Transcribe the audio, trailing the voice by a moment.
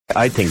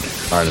I think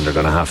Ireland are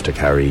going to have to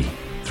carry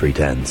 3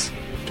 10s.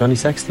 Johnny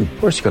Sexton, of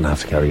course you're going to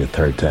have to carry a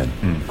third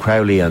 10.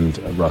 Crowley and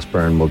Ross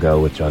Byrne will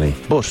go with Johnny.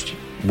 But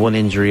one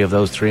injury of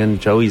those 3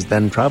 and Joey's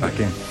then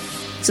travelling.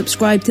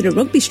 Subscribe to the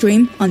rugby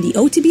stream on the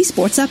OTB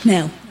Sports app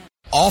now.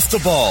 Off the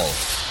Ball,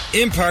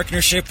 in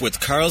partnership with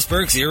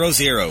Carlsberg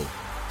 00,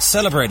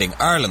 celebrating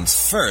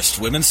Ireland's first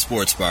women's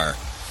sports bar.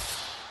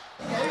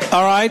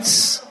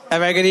 Alright, a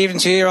very good evening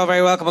to you. You're all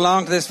very welcome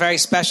along to this very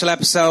special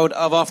episode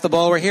of Off the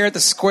Ball. We're here at the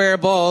Square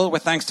Ball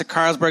with thanks to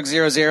Carlsberg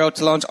 00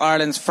 to launch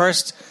Ireland's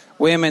first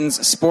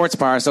women's sports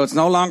bar. So it's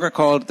no longer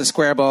called the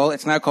Square Ball,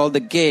 it's now called the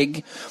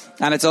Gig,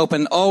 and it's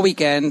open all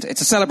weekend.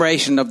 It's a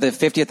celebration of the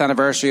 50th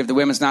anniversary of the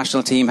women's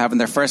national team having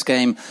their first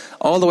game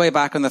all the way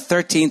back on the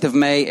 13th of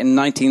May in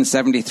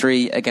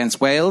 1973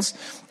 against Wales.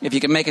 If you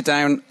can make it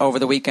down over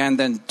the weekend,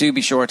 then do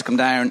be sure to come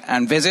down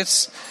and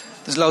visit.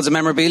 There's loads of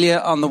memorabilia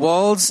on the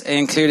walls,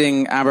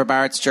 including Amber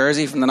Barrett's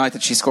jersey from the night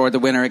that she scored the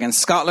winner against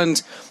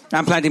Scotland,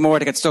 and plenty more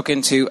to get stuck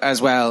into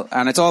as well.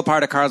 And it's all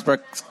part of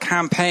Carlsberg's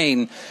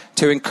campaign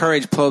to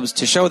encourage pubs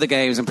to show the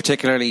games, and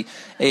particularly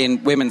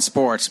in women's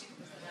sport.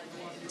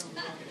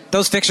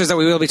 Those fixtures that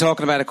we will be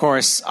talking about, of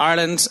course,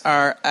 Ireland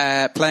are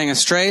playing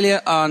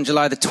Australia on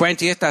July the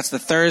 20th. That's the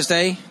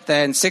Thursday.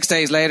 Then 6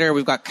 days later,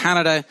 we've got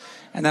Canada.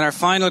 And then our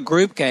final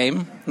group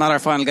game, not our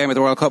final game of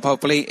the World Cup,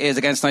 hopefully, is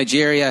against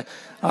Nigeria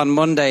on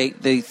Monday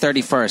the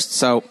 31st.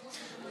 So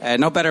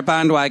no better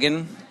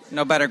bandwagon,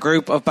 no better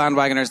group of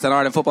bandwagoners than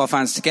Ireland football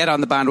fans to get on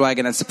the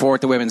bandwagon and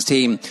support the women's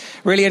team.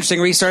 Really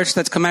interesting research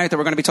that's come out that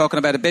we're going to be talking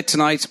about a bit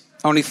tonight.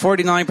 Only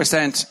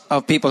 49%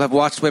 of people have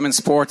watched women's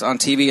sport on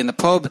TV in the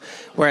pub,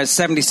 whereas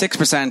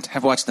 76%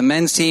 have watched the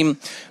men's team.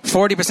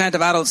 40%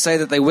 of adults say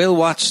that they will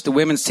watch the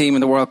women's team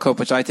in the World Cup,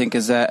 which I think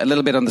is a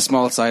little bit on the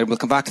small side. We'll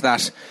come back to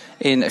that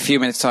in a few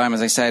minutes' time.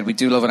 As I said, we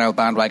do love an old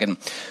bandwagon.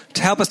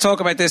 To help us talk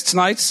about this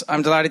tonight,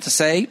 I'm delighted to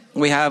say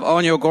we have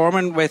Áine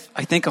O'Gorman with,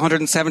 I think,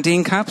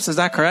 117 caps. Is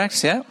that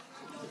correct? Yeah?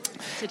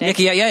 Today.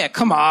 Nikki, yeah,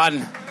 come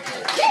on.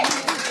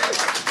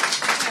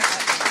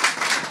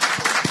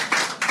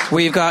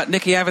 We've got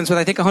Nikki Evans with,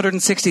 I think,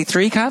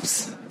 163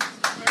 caps.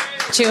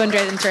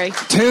 203.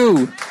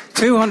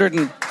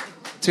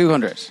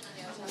 200.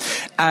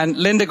 And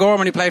Linda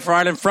Gorman, who played for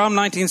Ireland from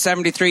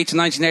 1973 to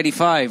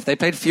 1985. They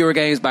played fewer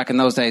games back in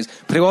those days,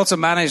 but who also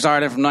managed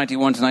Ireland from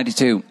 91 to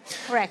 92.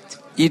 Correct.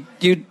 You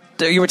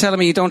were telling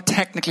me you don't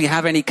technically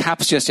have any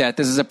caps just yet.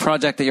 This is a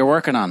project that you're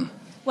working on.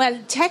 Well,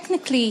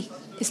 technically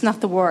is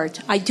not the word.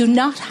 I do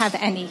not have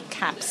any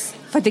caps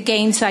for the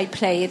games I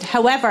played.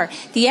 However,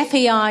 the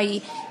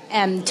FAI,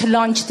 to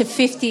launch the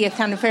 50th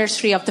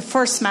anniversary of the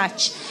first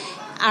match,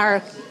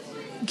 are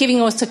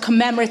giving us a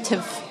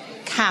commemorative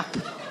cap,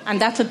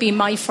 and that will be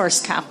my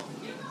first cap.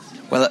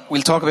 Well,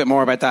 we'll talk a bit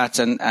more about that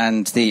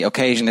and the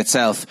occasion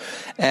itself.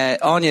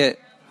 Áine,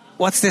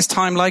 what's this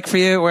time like for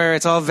you, where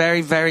it's all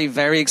very, very,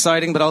 very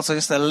exciting, but also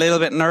just a little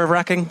bit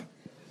nerve-wracking?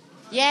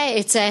 Yeah,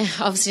 it's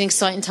obviously an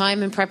exciting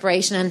time in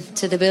preparation and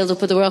to the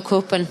build-up of the World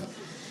Cup, and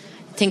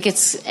I think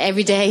it's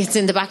every day it's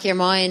in the back of your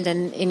mind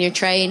and in your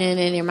training,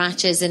 in your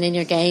matches and in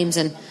your games,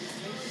 and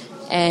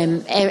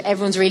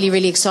everyone's really,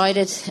 really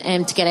excited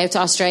to get out to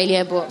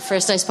Australia. But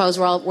first, I suppose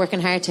we're all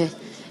working hard to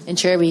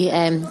ensure we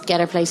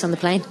get our place on the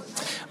plane.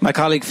 My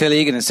colleague Phil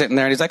Egan is sitting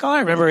there and he's like, I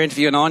remember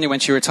interviewing Áine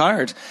when she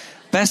retired.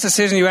 Best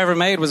decision you ever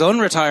made was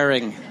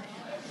unretiring.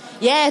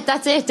 Yeah,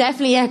 that's it,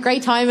 definitely. Yeah,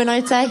 great timing,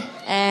 I'd say.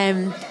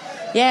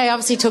 I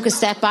obviously took a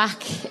step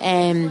back.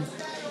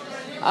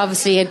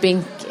 Obviously I'd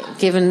been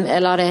given a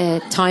lot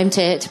of time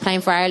to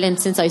playing for Ireland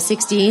since I was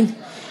 16,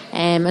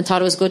 and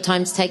thought it was a good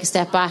time to take a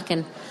step back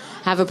and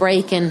have a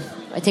break, and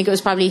I think it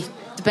was probably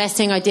the best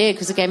thing I did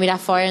because it gave me that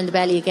fire in the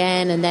belly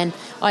again. And then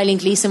Eileen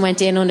Gleeson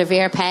went in under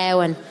Vera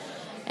Powell,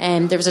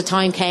 and there was a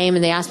time came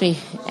and they asked me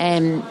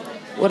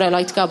would I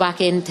like to go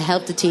back in to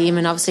help the team,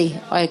 and obviously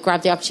I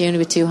grabbed the opportunity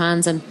with 2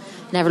 hands and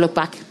never looked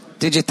back.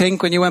 Did you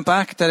think when you went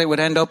back that it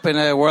would end up in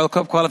a World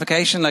Cup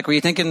qualification? Like, were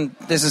you thinking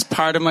this is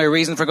part of my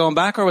reason for going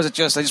back, or was it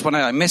just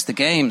I miss the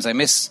games, I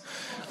miss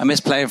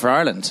playing for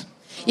Ireland?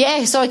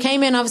 Yeah, so I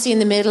came in obviously in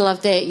the middle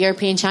of the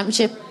European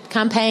Championship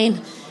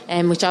campaign,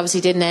 which obviously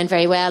didn't end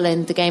very well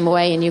in the game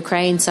away in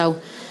Ukraine. So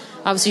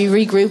obviously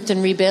we regrouped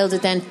and rebuilt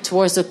it then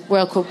towards the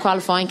World Cup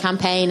qualifying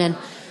campaign, and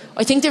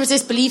I think there was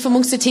this belief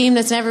amongst the team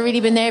that's never really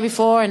been there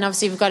before, and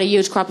obviously we've got a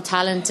huge crop of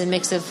talent and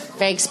mix of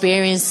very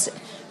experienced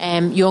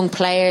young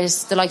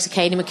players, the likes of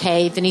Katie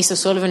McCabe, Denise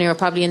O'Sullivan, who are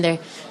probably in their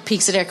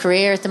peaks of their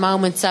career at the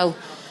moment. So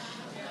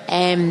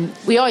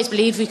we always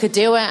believed we could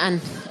do it,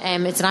 and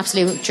it's an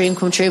absolute dream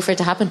come true for it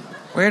to happen.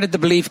 Where did the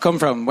belief come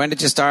from? When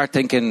did you start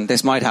thinking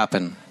this might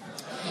happen?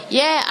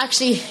 Yeah,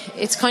 actually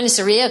it's kind of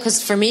surreal,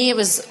 because for me it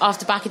was off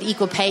the back of the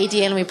equal pay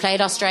deal, and we played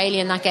Australia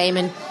in that game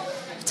in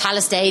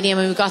Tallaght Stadium,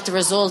 and we got the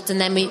result,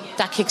 and then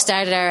that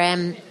kick-started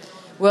our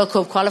World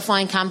Cup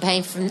qualifying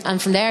campaign,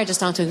 and from there I just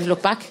don't think we've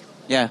looked back.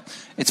 Yeah,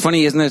 it's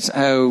funny, isn't it,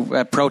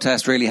 how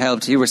protest really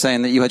helped. You were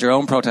saying that you had your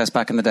own protest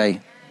back in the day.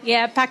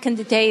 Yeah, back in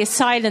the day,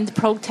 silent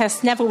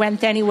protest never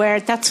went anywhere.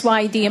 That's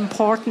why the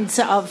importance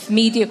of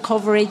media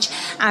coverage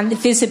and the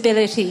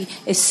visibility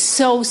is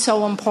so,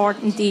 so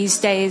important these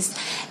days.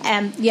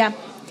 Yeah,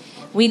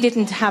 we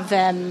didn't have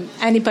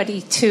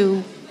anybody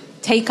to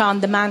take on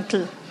the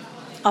mantle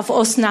of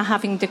us not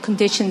having the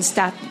conditions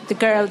that the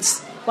girls,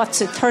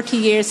 30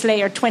 years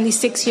later,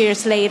 26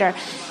 years later,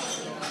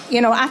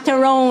 at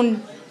their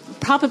own,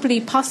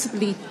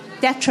 possibly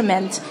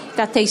detriment,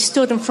 that they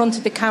stood in front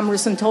of the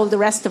cameras and told the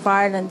rest of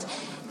Ireland,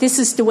 this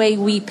is the way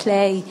we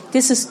play,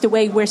 this is the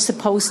way we're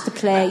supposed to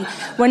play.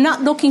 We're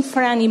not looking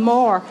for any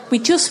more. We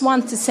just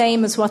want the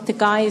same as what the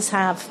guys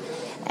have.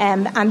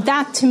 And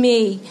that, to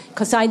me,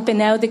 because I'd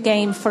been out of the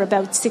game for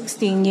about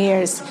 16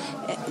 years,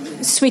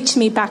 switched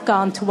me back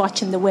on to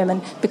watching the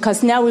women,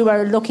 because now we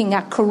were looking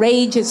at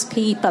courageous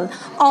people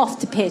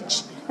off the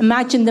pitch.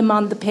 Imagine them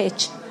on the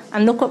pitch.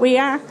 And look what we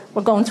are.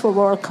 We're going to a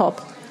World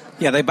Cup.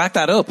 Yeah, they backed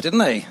that up, didn't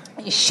they?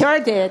 You sure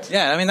did.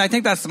 Yeah, I mean, I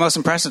think that's the most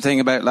impressive thing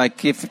about,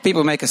 like, if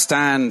people make a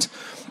stand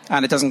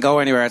and it doesn't go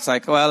anywhere, it's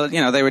like, well,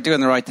 they were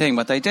doing the right thing,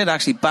 but they did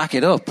actually back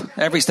it up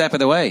every step of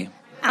the way.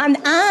 And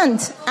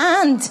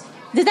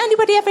did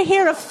anybody ever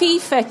hear of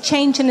FIFA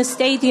changing a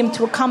stadium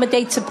to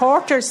accommodate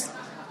supporters?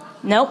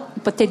 No,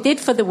 but they did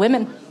for the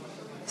women.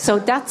 So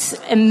that's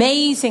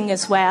amazing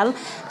as well.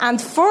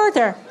 And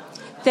further,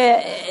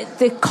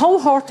 the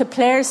cohort of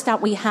players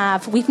that we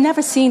have, we've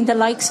never seen the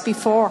likes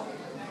before.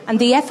 And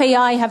the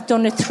FAI have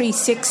done a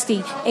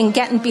 360 in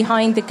getting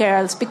behind the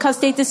girls because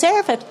they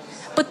deserve it.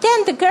 But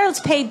then the girls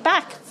paid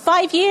back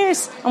 5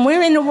 years and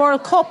we're in a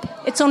World Cup.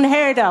 It's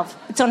unheard of.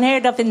 It's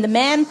unheard of in the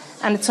men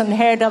and it's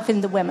unheard of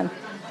in the women,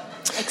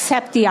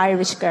 except the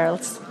Irish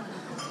girls.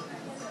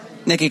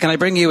 Nikki, can I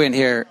bring you in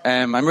here?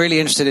 I'm really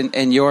interested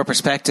in your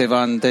perspective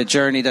on the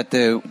journey that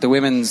the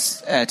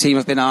women's team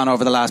have been on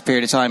over the last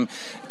period of time,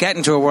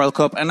 getting to a World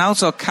Cup and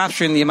also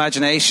capturing the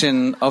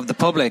imagination of the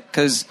public,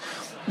 because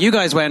you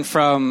guys went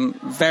from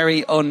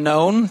very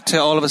unknown to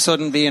all of a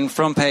sudden being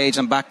front page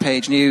and back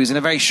page news in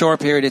a very short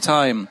period of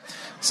time.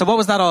 So what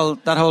was that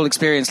whole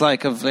experience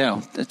like of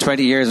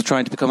 20 years of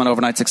trying to become an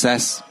overnight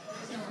success?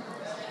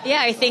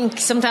 Yeah, I think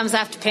sometimes I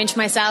have to pinch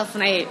myself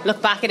when I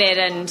look back at it,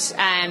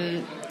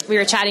 and we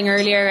were chatting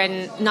earlier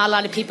and not a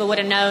lot of people would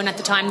have known at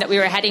the time that we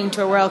were heading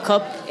to a World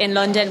Cup in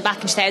London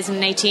back in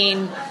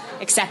 2018,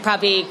 except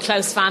probably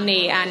close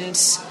family. And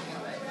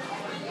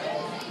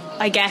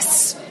I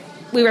guess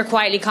we were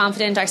quietly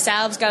confident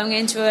ourselves going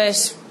into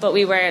it, but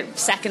we were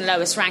second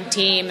lowest ranked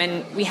team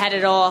and we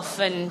headed off,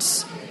 and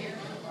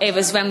it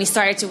was when we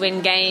started to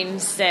win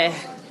games, a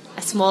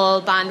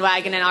small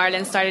bandwagon in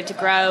Ireland started to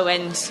grow.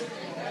 And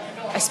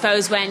I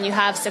suppose when you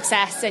have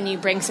success and you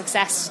bring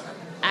success,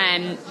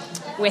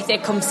 with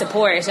it comes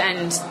support,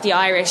 and the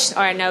Irish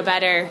are no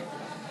better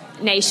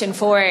nation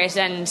for it.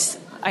 And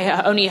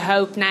I only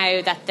hope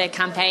now that the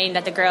campaign,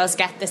 that the girls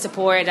get the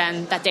support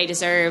and that they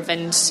deserve,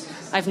 and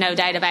I've no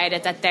doubt about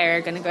it that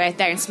they're going to go out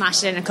there and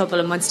smash it in a couple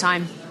of months'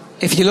 time.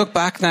 If you look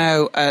back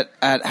now at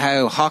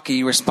how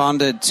hockey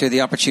responded to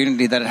the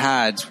opportunity that it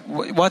had,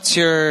 what's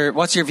your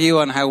view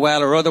on how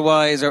well or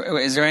otherwise, or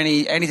is there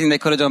anything they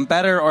could have done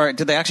better, or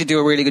did they actually do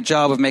a really good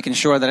job of making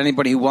sure that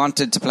anybody who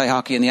wanted to play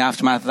hockey in the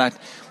aftermath of that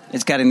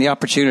is getting the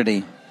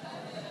opportunity?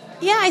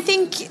 Yeah, I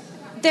think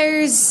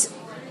there's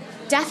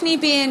definitely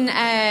been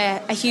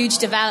a huge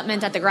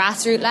development at the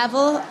grassroots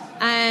level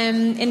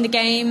in the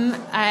game,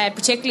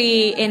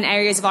 particularly in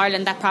areas of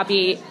Ireland that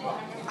probably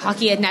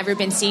hockey had never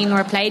been seen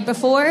or played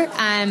before.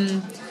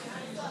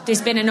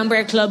 There's been a number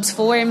of clubs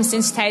formed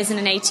since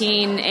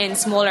 2018 in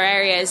smaller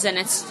areas, and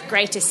it's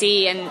great to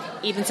see. And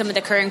even some of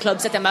the current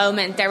clubs at the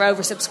moment, they're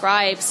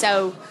oversubscribed.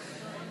 So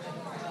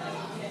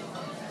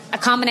a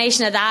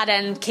combination of that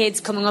and kids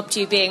coming up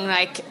to you being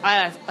like,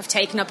 I've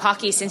taken up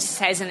hockey since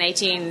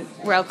 2018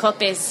 World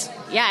Cup it's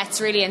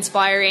really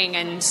inspiring,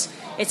 and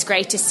it's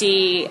great to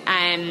see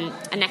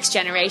a next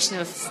generation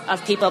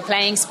of people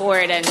playing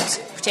sport, and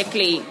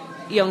particularly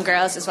young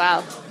girls as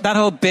well. That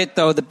whole bit,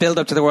 though, the build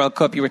up to the World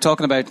Cup, you were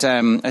talking about,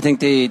 I think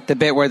the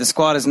bit where the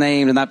squad is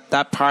named and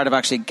that part of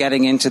actually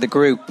getting into the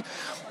group.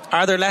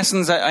 Are there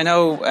lessons? I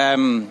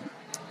know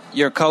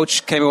your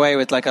coach came away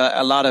with like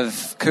a lot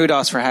of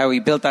kudos for how he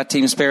built that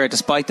team spirit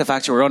despite the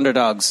fact you were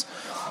underdogs.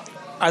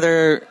 Are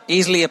there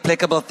easily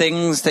applicable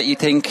things that you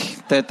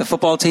think that the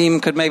football team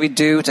could maybe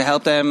do to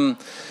help them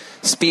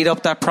speed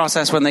up that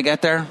process when they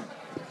get there?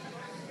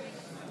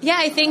 Yeah,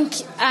 I think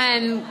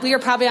we were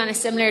probably on a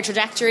similar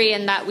trajectory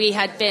in that we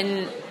had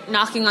been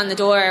knocking on the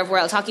door of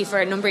world hockey for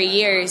a number of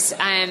years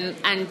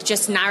and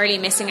just narrowly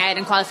missing out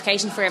on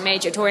qualification for a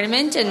major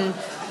tournament. And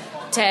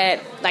to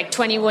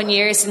 21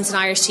 years since an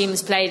Irish team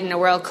has played in a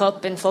World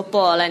Cup in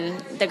football, and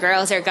the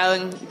girls are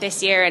going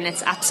this year, and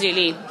it's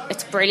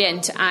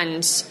brilliant.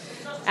 And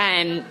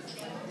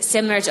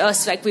similar to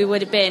us, we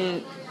would have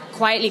been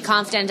quietly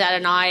confident at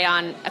an eye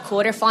on a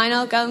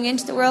quarter-final going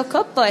into the World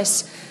Cup,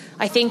 but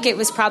I think it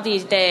was probably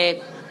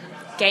the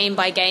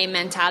game-by-game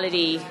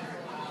mentality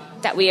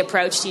that we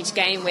approached each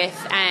game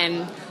with.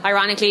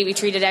 Ironically, we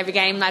treated every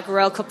game like a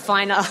World Cup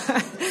final.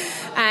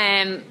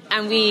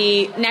 and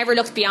we never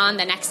looked beyond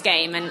the next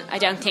game, and I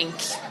don't think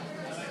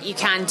you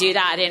can do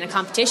that in a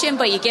competition,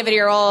 but you give it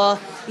your all,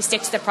 you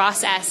stick to the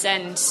process,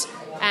 and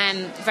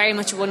very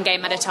much one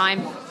game at a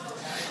time.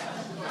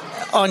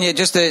 Áine,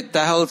 just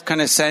the whole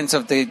kind of sense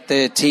of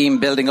the team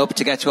building up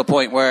to get to a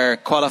point where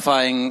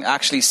qualifying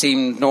actually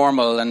seemed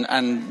normal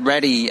and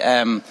ready.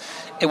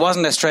 It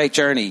wasn't a straight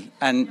journey,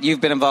 and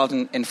you've been involved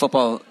in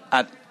football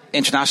at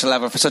international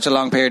level for such a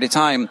long period of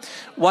time.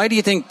 Why do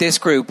you think this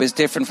group is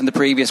different from the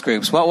previous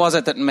groups? What was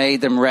it that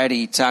made them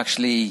ready to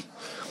actually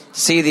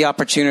see the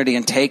opportunity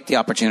and take the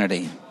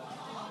opportunity?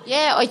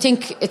 Yeah, I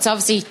think it's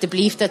obviously the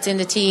belief that's in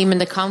the team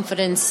and the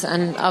confidence,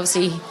 and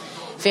obviously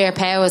Vera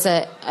Pauw has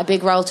a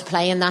big role to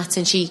play in that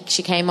since she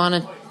came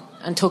on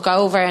and took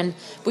over. And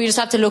we just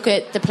have to look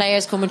at the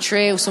players coming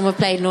through. Some have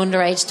played in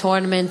underage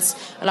tournaments,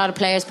 a lot of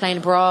players playing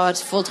abroad,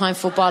 full-time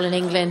football in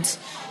England,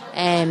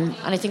 and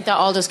I think that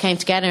all just came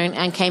together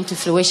and came to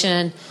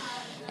fruition.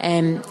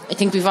 And I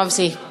think we've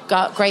obviously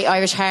got great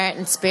Irish heart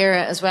and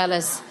spirit, as well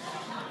as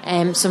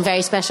some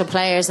very special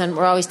players, and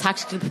we're always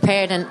tactically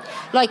prepared. And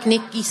like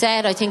Nikki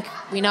said, I think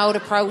we know the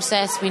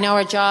process, we know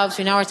our jobs,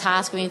 we know our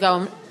task when we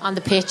go on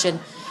the pitch, and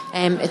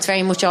it's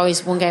very much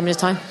always one game at a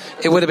time.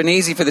 It would have been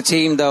easy for the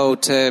team, though,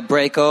 to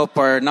break up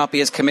or not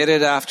be as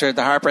committed after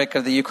the heartbreak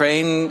of the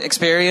Ukraine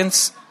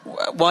experience.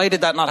 Why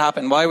did that not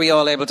happen? Why were we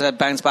all able to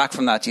bounce back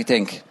from that, do you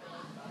think?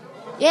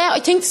 Yeah,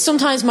 I think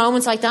sometimes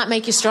moments like that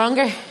make you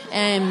stronger.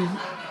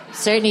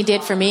 Certainly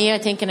did for me, I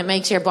think, and it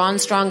makes your bond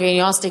stronger, and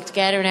you all stick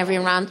together and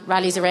everyone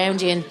rallies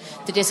around you, and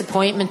the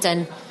disappointment,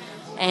 and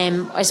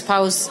I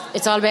suppose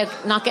it's all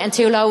about not getting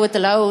too low with the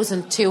lows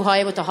and too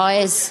high with the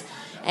highs.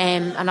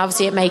 And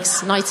obviously it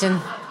makes nights in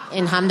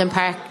Hampden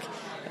Park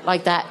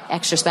like that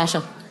extra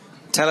special.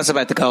 Tell us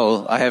about the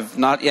goal. I have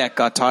not yet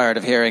got tired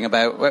of hearing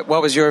about.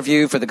 What was your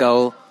view for the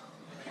goal?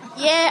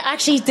 Yeah,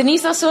 actually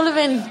Denise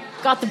O'Sullivan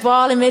got the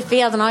ball in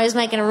midfield, and I was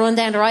making a run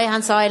down the right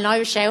hand side, and I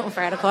was shouting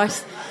for it, of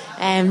course.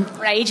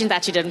 Raging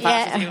that you didn't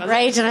pass it.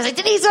 Raging. I was like,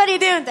 Denise, what are you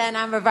doing? Then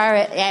Amber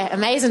Barrett,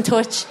 amazing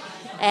touch,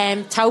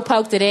 toe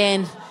poked it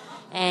in.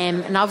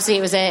 And obviously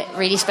it was a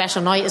really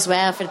special night as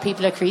well for the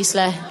people at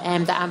Creasla,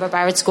 that Amber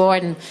Barrett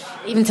scored. And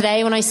even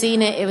today when I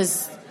seen it, I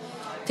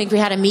think we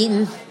had a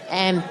meeting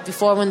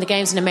before one of the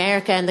games in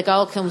America, and the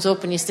goal comes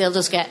up and you still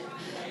just get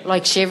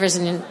like shivers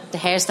and the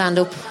hair stand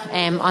up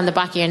on the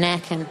back of your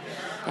neck, and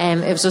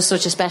it was just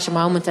such a special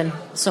moment, and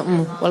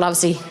something we'll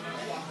obviously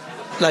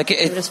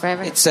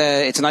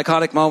it's an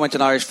iconic moment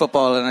in Irish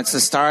football, and it's the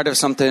start of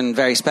something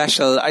very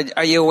special.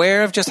 Are you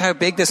aware of just how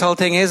big this whole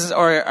thing is,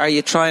 or are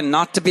you trying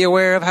not to be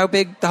aware of how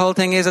big the whole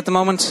thing is at the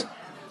moment?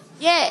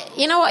 Yeah,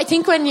 I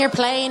think when you're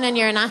playing and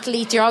you're an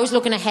athlete, you're always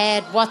looking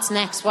ahead. What's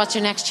next? What's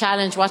your next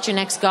challenge? What's your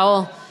next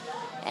goal?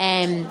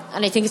 And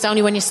I think it's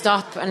only when you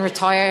stop and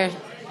retire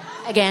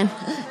again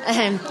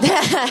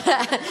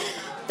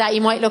that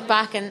you might look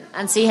back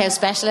and see how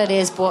special it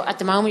is. But at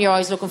the moment you're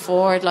always looking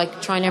forward,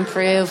 like trying to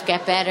improve,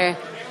 get better,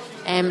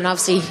 and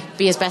obviously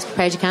be as best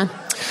prepared you can.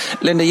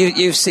 Linda,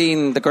 you've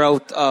seen the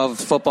growth of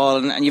football,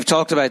 and you've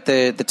talked about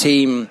the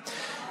team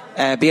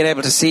being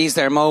able to seize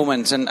their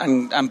moment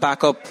and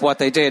back up what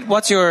they did.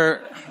 What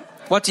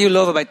do you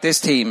love about this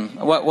team?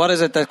 What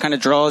is it that kind of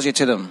draws you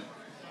to them?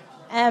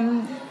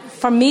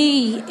 For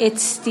me,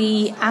 it's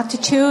the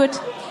attitude,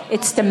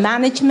 it's the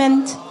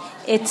management.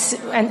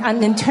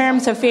 And in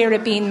terms of Vera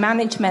being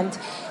management,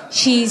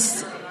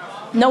 she's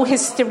no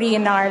history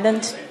in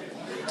Ireland.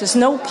 There's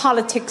no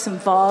politics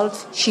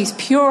involved. She's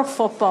pure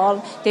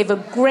football. They have a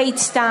great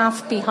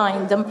staff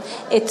behind them.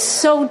 It's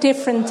so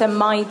different than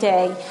my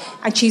day.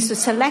 And she's a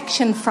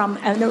selection from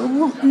an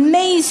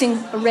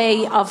amazing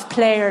array of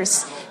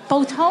players,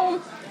 both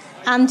home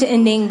and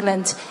in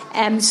England.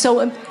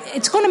 So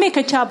it's going to make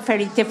her job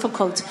very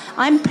difficult.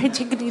 I'm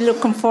particularly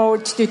looking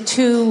forward to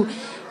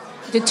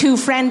the two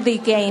friendly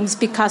games,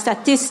 because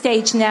at this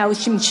stage now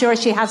I'm sure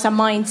she has a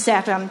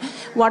mindset on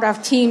what our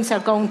teams are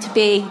going to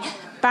be,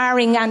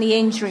 barring any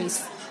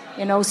injuries,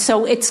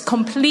 so it's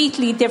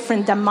completely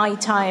different than my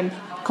time,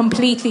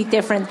 completely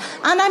different,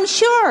 and I'm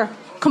sure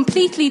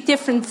completely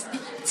different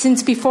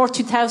since before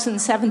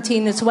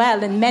 2017 as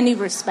well in many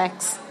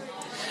respects.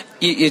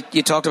 You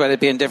talked about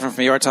it being different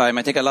from your time.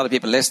 I think a lot of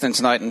people listening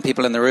tonight and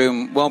people in the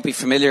room won't be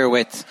familiar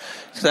with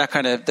that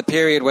kind of the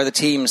period where the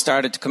team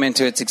started to come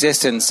into its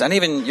existence, and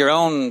even your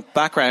own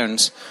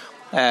background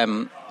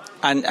and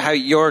how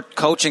your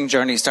coaching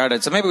journey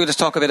started. So maybe we'll just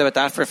talk a bit about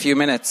that for a few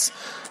minutes.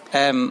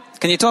 Can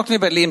you talk to me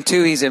about Liam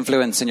Toohey's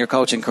influence in your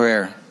coaching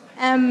career?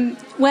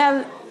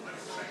 Well,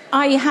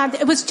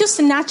 it was just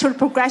a natural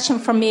progression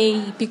for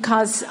me,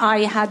 because I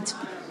had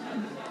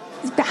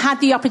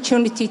the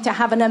opportunity to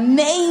have an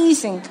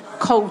amazing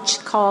coach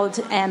called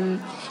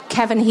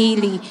Kevin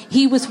Healy.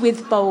 He was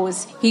with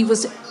Bows. He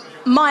was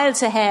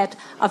miles ahead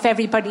of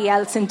everybody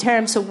else in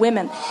terms of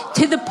women,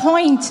 to the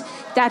point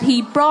that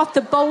he brought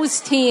the Bows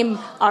team,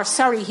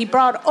 he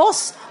brought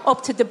us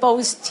up to the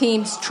Bows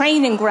team's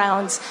training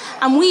grounds,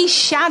 and we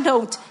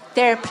shadowed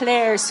their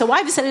players. So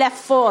I was a left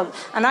full,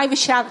 and I was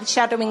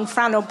shadowing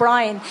Fran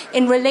O'Brien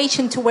in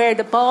relation to where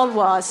the ball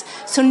was.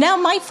 So now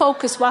my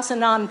focus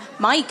wasn't on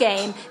my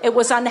game, it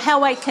was on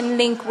how I can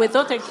link with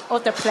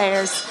other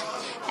players.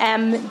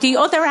 The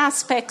other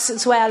aspects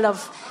as well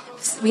of,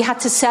 we had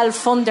to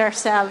self-fund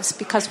ourselves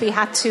because we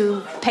had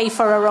to pay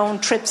for our own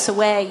trips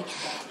away.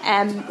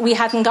 We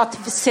hadn't got the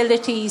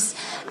facilities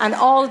and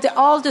all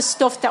the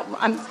stuff that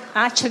I'm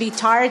actually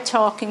tired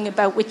talking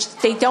about, which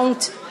they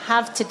don't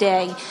have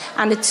today.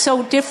 And it's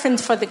so different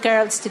for the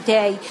girls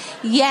today.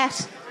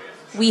 Yet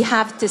we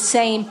have the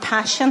same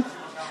passion.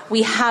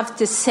 We have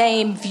the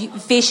same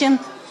vision.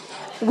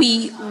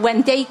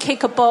 When they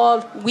kick a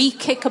ball, we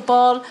kick a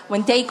ball.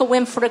 When they go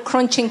in for a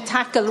crunching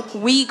tackle,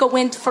 we go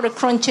in for a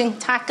crunching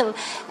tackle.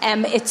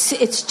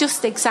 It's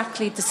just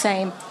exactly the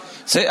same.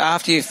 So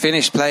after you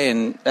finished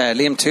playing,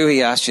 Liam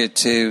Toohey asked you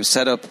to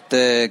set up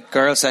the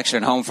girls section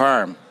at Home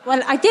Farm.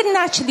 Well, I didn't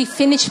actually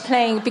finish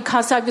playing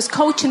because I was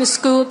coaching a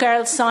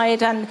schoolgirl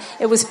side, and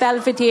it was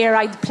Belvedere.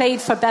 I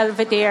played for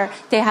Belvedere.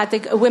 They had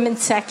a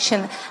women's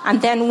section,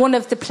 and then one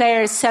of the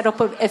players set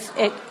up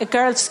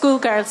a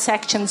schoolgirl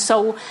section.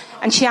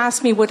 And she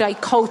asked me would I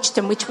coach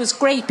them, which was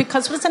great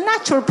because it was a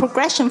natural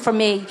progression for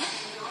me.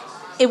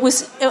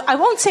 I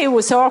won't say it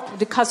was awkward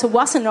because it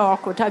wasn't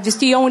awkward. I was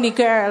the only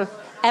girl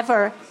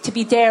ever to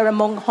be there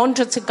among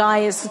hundreds of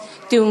guys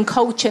doing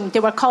coaching. They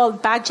were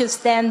called badges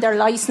then, they're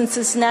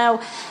licenses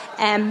now.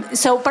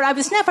 But I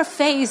was never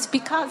fazed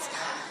because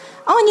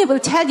Áine will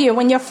tell you,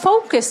 when you're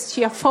focused,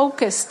 you're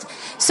focused.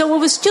 So it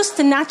was just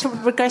a natural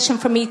progression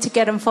for me to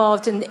get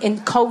involved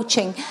in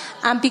coaching.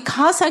 And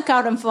because I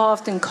got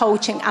involved in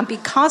coaching, and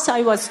because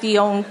I was the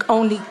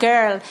only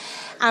girl,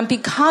 and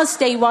because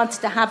they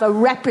wanted to have a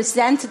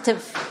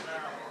representative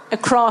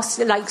across,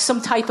 like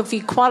some type of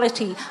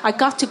equality, I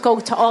got to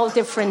go to all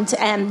different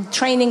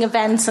training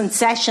events and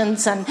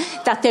sessions and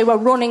that they were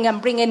running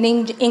and bringing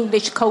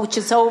English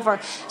coaches over.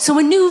 So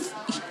I knew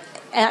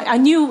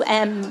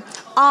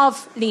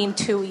of Liam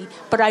Toohey,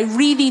 but I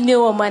really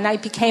knew him when I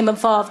became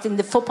involved in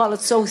the Football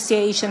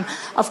Association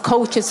of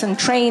Coaches and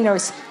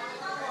Trainers.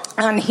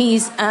 And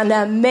he's an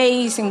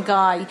amazing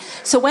guy.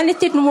 So when it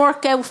didn't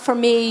work out for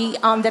me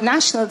on the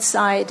national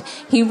side,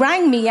 he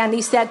rang me and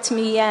he said to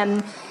me,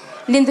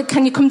 Linda,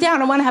 can you come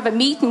down? I want to have a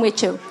meeting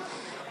with you.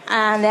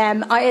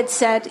 And I had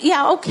said,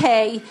 yeah,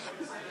 okay.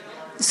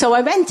 So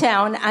I went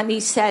down and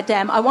he said,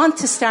 I want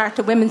to start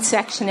a women's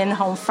section in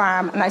Home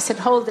Farm. And I said,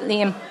 hold it,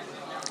 Liam.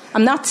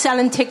 I'm not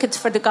selling tickets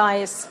for the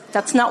guys.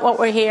 That's not what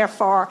we're here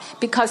for.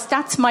 Because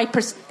that's my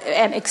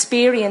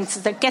experience.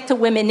 They get the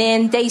women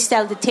in, they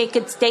sell the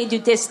tickets, they do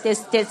this.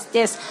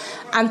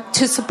 And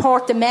to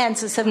support the men.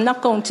 So I said, I'm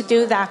not going to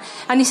do that.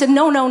 And he said,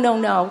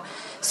 no.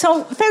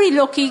 So very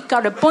lucky,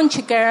 got a bunch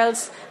of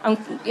girls.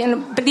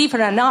 And believe it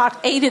or not,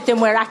 8 of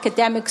them were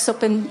academics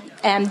up in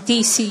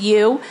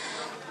DCU.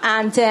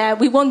 And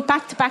we won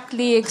back-to-back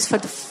leagues for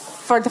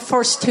the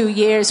first 2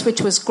 years,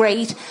 which was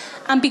great.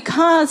 And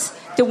because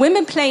the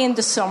women play in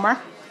the summer,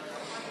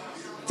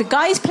 the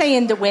guys play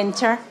in the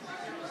winter,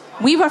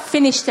 we were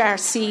finished our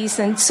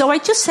season. So I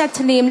just said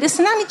to Liam,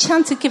 listen, any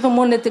chance of giving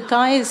one of the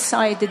guys'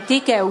 side a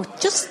dig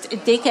out? Just a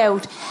dig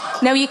out.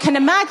 Now you can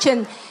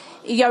imagine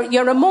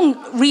you're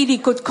among really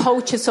good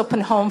coaches up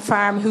in Home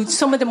Farm, who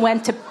some of them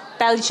went to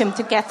Belgium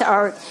to get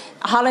or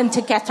Holland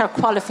to get their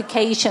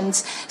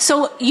qualifications.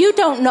 So you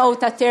don't know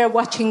that they're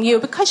watching you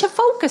because you're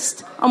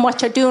focused on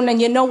what you're doing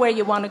and you know where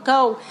you want to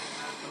go.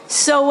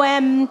 So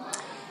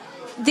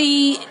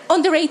the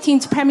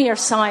under-18s Premier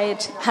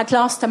side had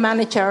lost a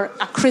manager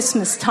at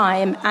Christmas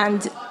time,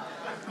 and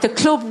the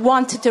club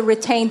wanted to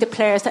retain the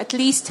players at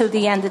least till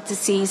the end of the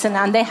season,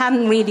 and they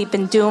hadn't really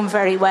been doing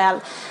very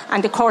well.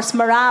 And of course,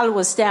 morale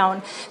was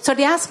down. So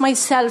they asked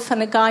myself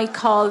and a guy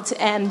called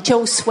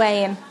Joe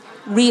Swain,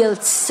 real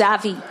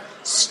savvy,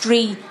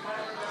 street,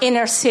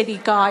 inner city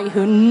guy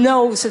who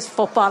knows his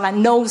football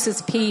and knows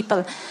his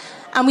people.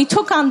 And we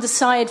took on the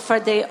side for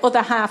the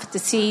other half of the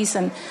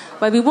season.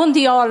 Well, we won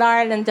the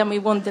All-Ireland and we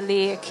won the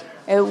league.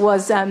 It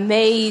was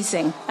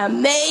amazing.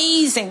 And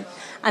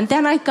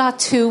then I got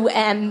to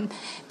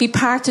be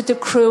part of the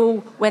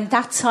crew when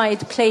that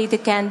side played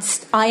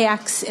against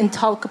Ajax in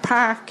Tolka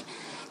Park.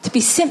 To be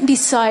sitting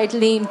beside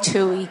Liam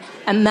Toohey,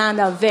 a man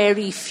of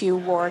very few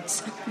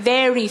words.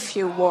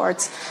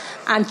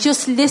 And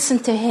just listen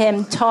to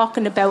him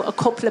talking about a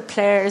couple of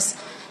players,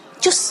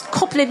 just a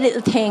couple of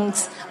little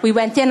things. We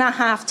went in at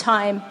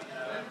half-time,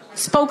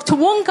 spoke to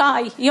one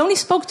guy. He only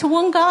spoke to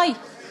one guy.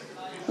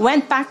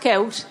 Went back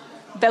out.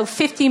 About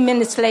 15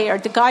 minutes later,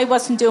 the guy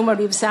wasn't doing what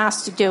he was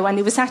asked to do, and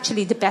he was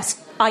actually the best.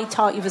 I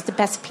thought he was the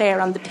best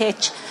player on the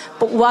pitch,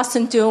 but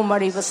wasn't doing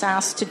what he was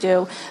asked to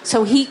do.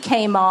 So he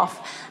came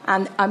off,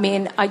 and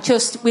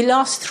we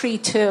lost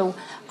 3-2.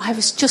 I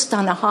was just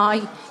on a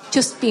high,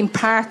 just being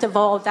part of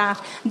all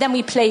that. And then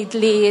we played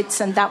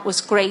Leeds, and that was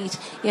great,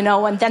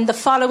 And then the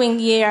following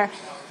year,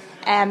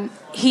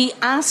 he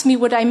asked me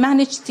would I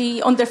manage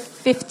the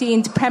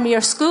under-15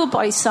 Premier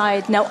schoolboy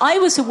side. Now I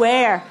was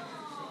aware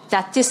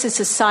that this is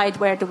a side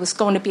where there was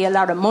going to be a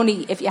lot of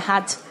money if you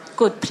had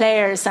good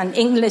players, and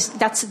English,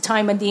 that's the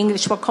time when the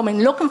English were coming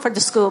looking for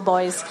the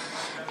schoolboys.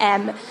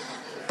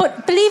 But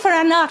believe it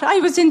or not, I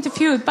was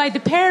interviewed by the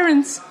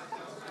parents.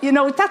 You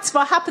know, that's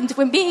what happened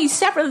with me.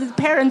 Several of the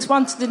parents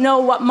wanted to know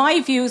what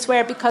my views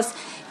were, because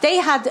they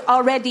had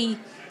already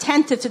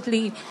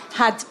tentatively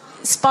had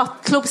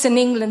spot clubs in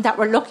England that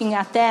were looking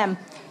at them.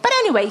 But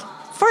anyway,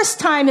 first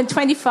time in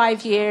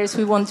 25 years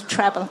we won the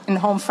treble in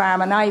home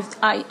farm, and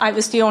I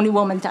was the only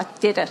woman that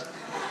did it.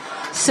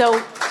 So,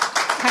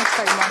 thanks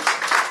very much.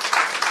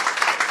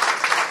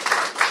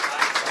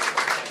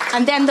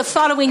 And then the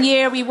following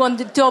year we won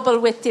the double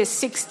with the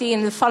 60,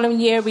 and the following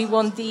year we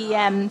won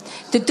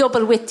the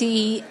double with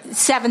the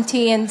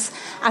 17s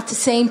at the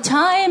same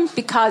time,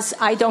 because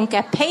I don't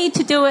get paid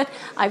to do it.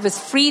 I was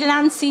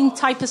freelancing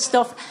type of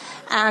stuff,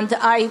 and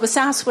I was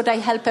asked would I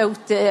help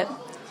out the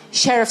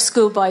sheriff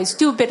schoolboys,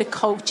 do a bit of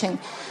coaching.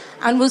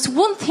 And was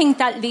one thing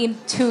that Liam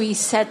Toohey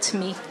said to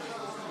me,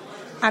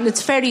 and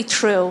it's very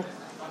true: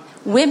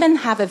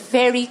 women have a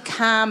very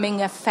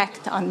calming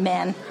effect on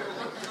men,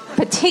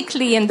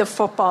 particularly in the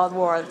football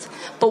world.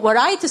 But what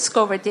I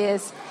discovered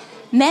is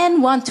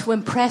men want to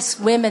impress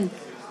women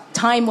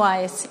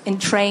time-wise in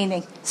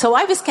training. So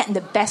I was getting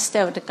the best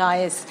out of the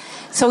guys.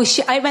 So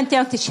I went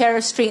down to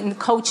Sheriff Street and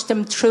coached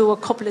them through a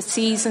couple of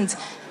seasons.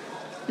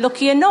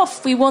 Lucky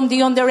enough, we won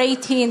the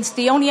under-18s.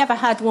 They only ever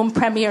had one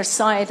Premier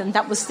side, and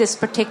that was this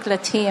particular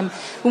team.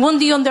 We won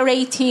the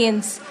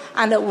under-18s,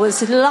 and it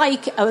was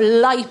like a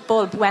light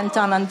bulb went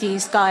on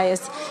these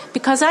guys,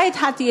 because I'd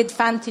had the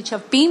advantage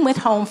of being with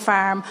Home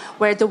Farm,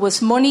 where there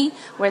was money,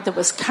 where there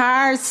was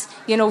cars,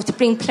 you know, to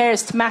bring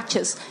players to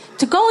matches,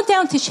 to go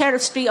down to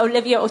Sheriff Street,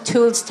 Olivia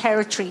O'Toole's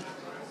territory.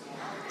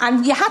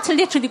 And you had to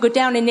literally go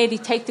down and nearly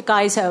take the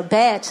guys out of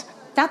bed.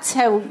 That's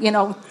how, you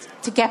know,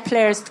 to get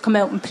players to come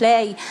out and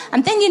play.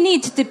 And then you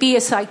needed to be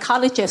a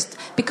psychologist,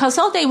 because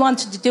all they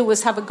wanted to do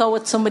was have a go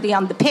at somebody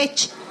on the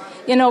pitch.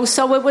 You know,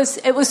 so it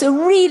was a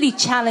really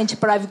challenge,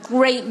 but I have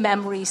great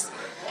memories.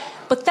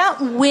 But that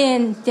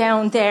win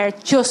down there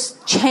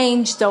just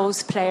changed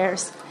those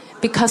players,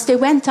 because they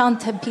went on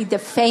to be the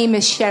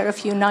famous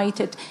Sheriff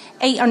United.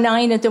 8 or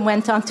 9 of them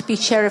went on to be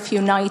Sheriff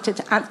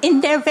United. And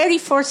in their very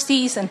first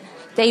season,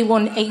 they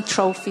won 8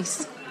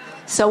 trophies.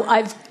 So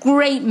I have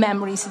great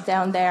memories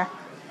down there.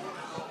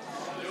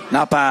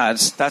 Not bad.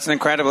 That's an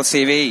incredible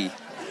CV.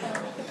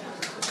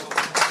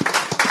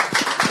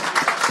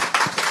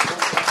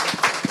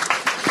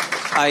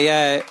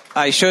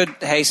 I should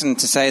hasten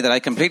to say that I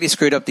completely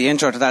screwed up the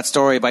intro to that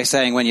story by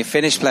saying when you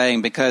finish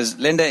playing, because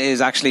Linda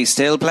is actually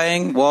still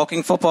playing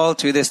walking football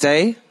to this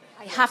day.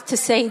 I have to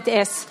say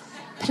this.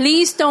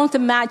 Please don't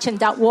imagine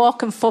that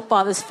walking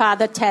football is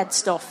Father Ted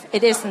stuff.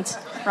 It isn't,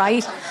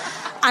 right?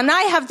 And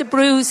I have the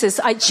bruises.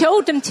 I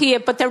showed them to you,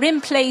 but they're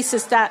in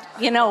places that,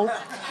 you know,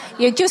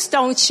 you just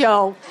don't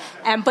show.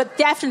 But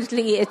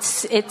definitely it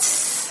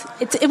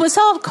was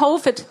all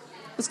COVID. It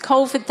was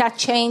COVID that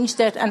changed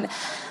it. And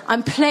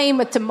I'm playing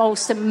with the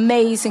most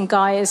amazing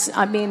guys.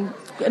 I mean,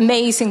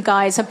 amazing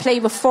guys. I play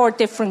with 4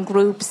 different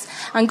groups.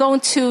 I'm going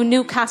to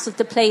Newcastle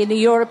to play in the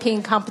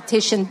European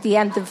competition at the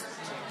end of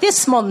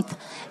this month.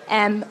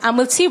 And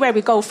we'll see where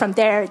we go from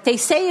there. They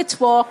say it's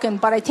walking,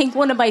 but I think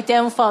one of my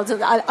downfalls is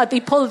I'll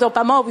be pulled up.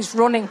 I'm always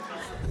running.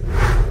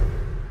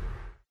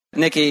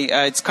 Nikki,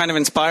 it's kind of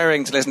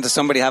inspiring to listen to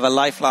somebody have a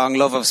lifelong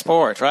love of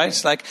sport, right?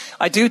 Like,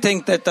 I do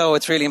think that, though,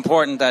 it's really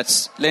important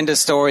that Linda's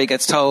story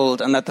gets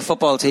told, and that the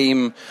football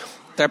team,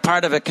 they're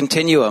part of a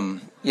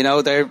continuum. You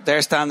know,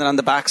 they're standing on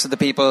the backs of the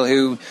people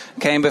who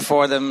came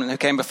before them,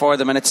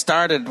 and it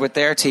started with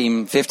their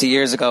team 50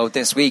 years ago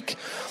this week.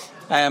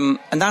 And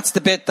that's the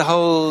bit, the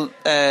whole...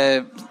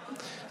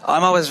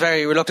 I'm always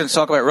very reluctant to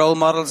talk about role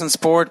models in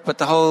sport, but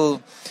the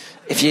whole...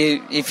 If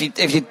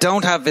you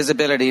don't have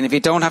visibility, and if you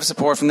don't have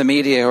support from the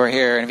media who are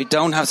here, and if you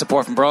don't have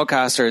support from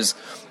broadcasters,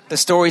 the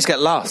stories get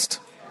lost.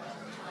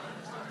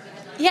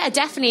 Yeah,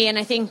 definitely. And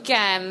I think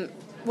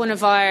one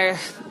of our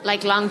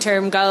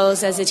long-term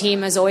goals as a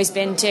team has always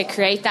been to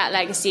create that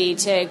legacy,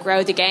 to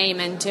grow the game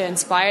and to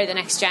inspire the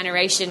next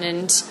generation.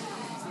 And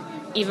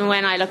even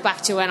when I look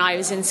back to when I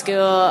was in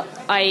school,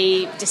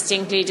 I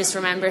distinctly just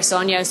remember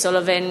Sonia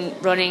O'Sullivan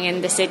running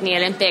in the Sydney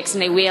Olympics,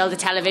 and they wheeled the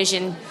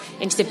television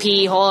into the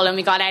PE hall, and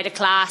we got out of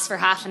class for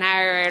half an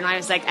hour, and I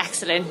was like,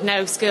 excellent,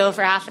 no school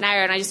for half an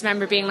hour. And I just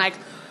remember being like,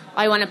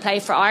 I want to play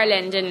for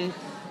Ireland. And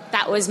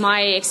that was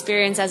my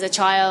experience as a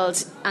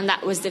child, and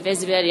that was the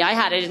visibility I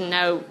had. I didn't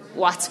know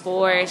what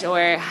sport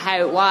or how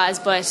it was,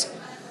 but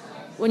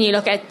when you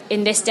look at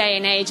in this day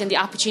and age and the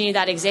opportunity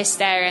that exists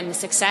there and the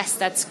success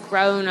that's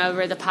grown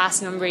over the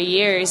past number of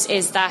years,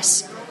 is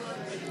that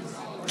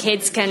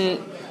kids can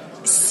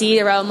see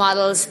the role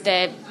models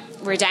that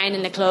were down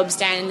in the clubs,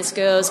 down in the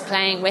schools,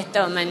 playing with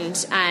them,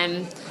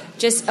 and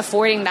just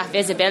affording that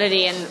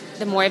visibility. And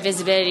the more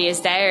visibility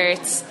is there,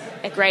 it's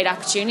a great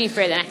opportunity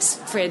for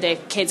the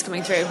kids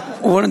coming through.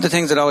 One of the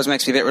things that always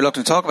makes me a bit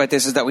reluctant to talk about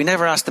this is that we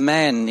never ask the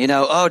men, you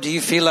know, oh, do you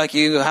feel like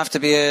you have to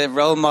be a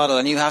role model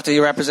and you have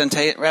to represent,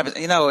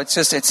 you know, it's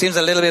just, it seems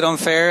a little bit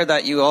unfair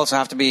that you also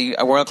have to be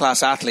a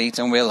world-class athlete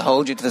and we'll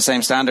hold you to the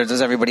same standards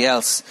as everybody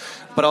else.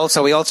 But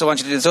also, we also want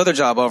you to do this other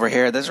job over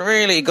here. There's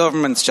really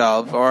government's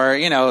job, or,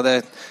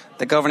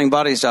 the governing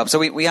body's job. So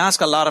we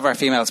ask a lot of our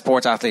female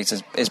sports athletes,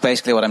 is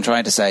basically what I'm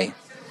trying to say.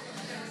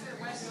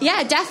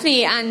 Yeah,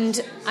 definitely. And,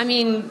 I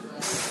mean,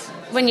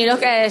 when you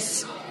look at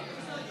it,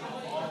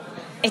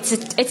 it's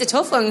a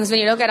tough one, because when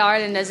you look at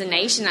Ireland as a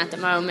nation at the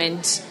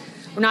moment,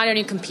 we're not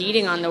only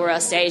competing on the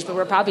world stage, but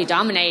we're probably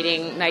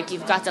dominating. Like,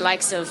 you've got the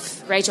likes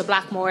of Rachel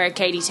Blackmore,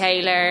 Katie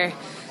Taylor,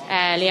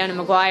 Leona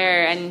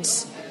Maguire, and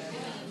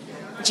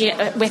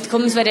what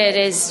comes with it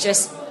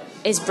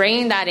is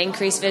bringing that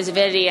increased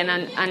visibility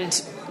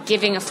and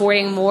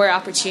affording more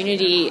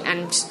opportunity,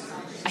 and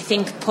I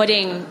think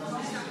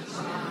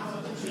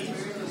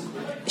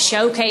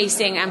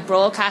showcasing and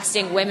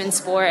broadcasting women's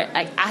sport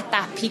like at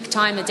that peak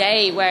time of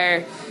day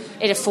where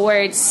it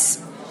affords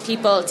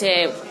people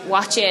to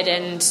watch it.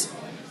 And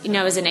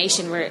as a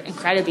nation, we're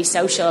incredibly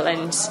social,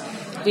 and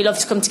we love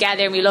to come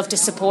together, and we love to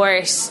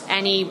support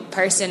any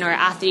person or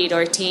athlete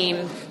or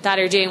team that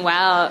are doing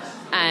well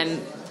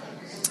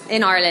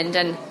in Ireland.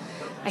 And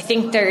I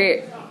think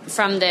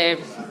from the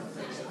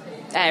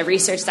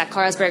research that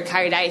Carlsberg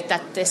carried out,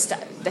 that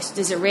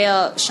there's a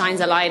real shines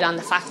a light on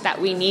the fact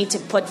that we need to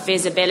put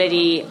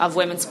visibility of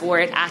women's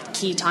sport at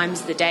key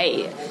times of the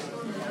day,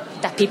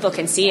 that people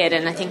can see it.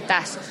 And I think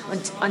that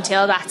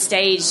until that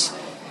stage,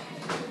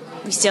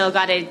 we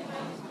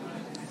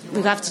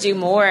have to do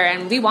more,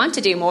 and we want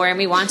to do more, and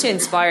we want to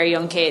inspire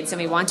young kids,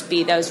 and we want to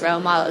be those role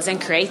models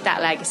and create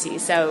that legacy.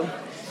 So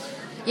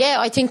yeah,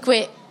 I think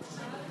with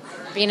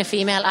being a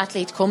female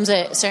athlete comes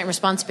a certain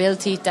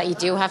responsibility that you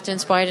do have to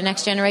inspire the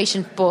next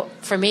generation. But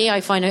for me,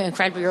 I find it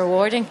incredibly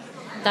rewarding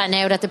that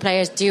now that the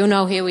players do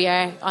know who we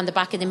are on the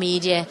back of the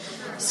media,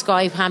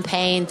 Sky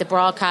campaign, the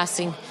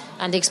broadcasting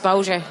and the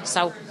exposure.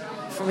 So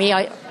for me,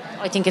 I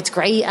think it's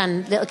great,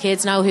 and little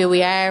kids know who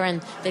we are,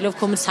 and they love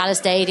coming to Tallaght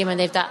Stadium, and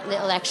they've that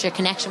little extra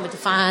connection with the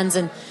fans,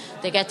 and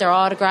they get their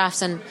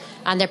autographs and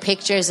their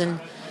pictures. And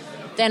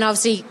then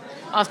obviously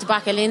off the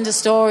back of Linda's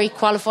story,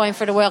 qualifying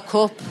for the World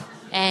Cup,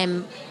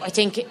 I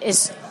think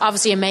is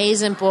obviously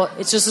amazing, but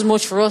it's just as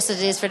much for us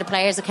as it is for the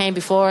players that came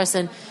before us.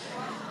 And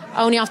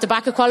only off the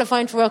back of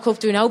qualifying for World Cup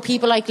do we know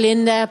people like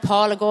Linda,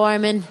 Paula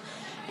Gorman,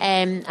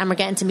 and we're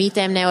getting to meet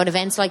them now at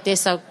events like this.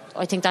 So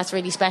I think that's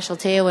really special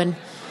too.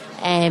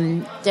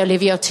 And the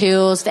Olivia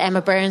O'Toole's, the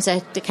Emma Burns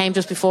that came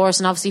just before us,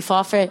 and obviously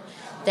fought for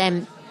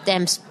them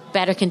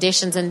better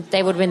conditions, and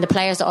they would have been the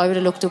players that I would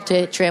have looked up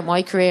to throughout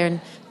my career and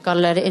got a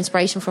lot of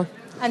inspiration from.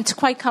 And it's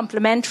quite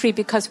complimentary,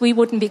 because we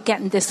wouldn't be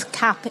getting this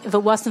cap if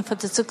it wasn't for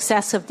the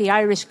success of the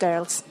Irish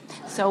girls.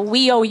 So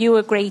we owe you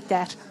a great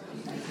debt.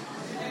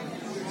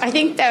 I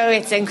think, though,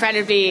 it's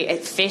incredibly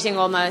fitting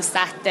almost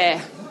that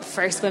the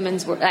first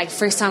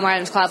time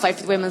Ireland qualified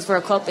for the Women's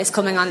World Cup is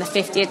coming on the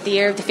 50th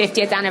year of the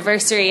 50th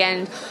anniversary,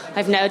 and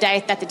I've no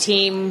doubt that the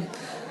team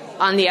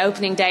on the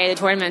opening day of the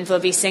tournament will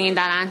be singing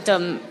that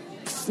anthem,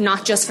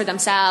 not just for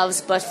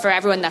themselves, but for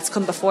everyone that's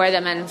come before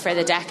them, and for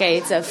the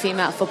decades of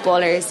female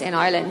footballers in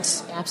Ireland.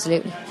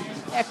 Absolutely.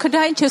 Could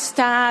I just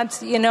add,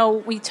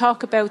 we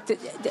talk about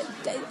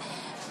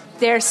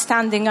they're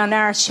standing on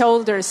our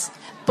shoulders,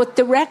 but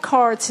the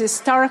records,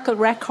 historical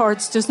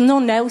records, there's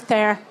none out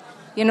there.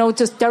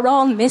 They're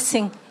all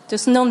missing.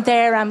 There's none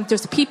there.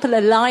 There's people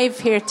alive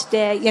here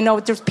today.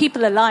 There's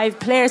people alive,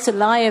 players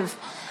alive.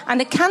 And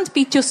it can't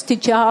be just the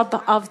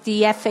job of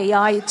the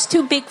FAI. It's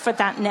too big for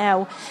that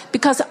now.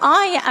 Because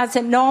I, as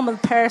a normal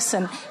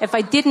person, if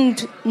I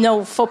didn't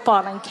know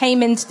football and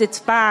came into this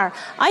bar,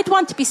 I'd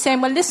want to be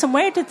saying, well, listen,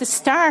 where did it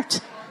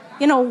start?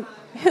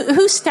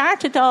 Who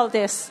started all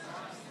this?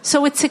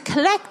 So it's a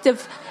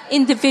collective,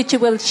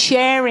 individual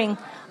sharing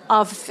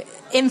of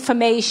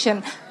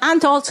information,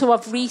 and also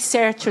of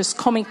researchers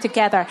coming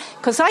together.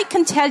 Because I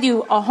can tell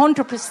you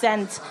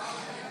 100%,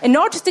 in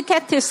order to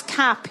get this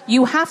cap,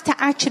 you have to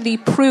actually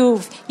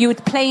prove you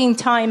had playing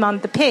time on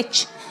the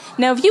pitch.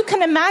 Now, if you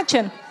can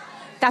imagine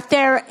that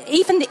there,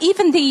 even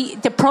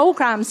the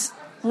programmes,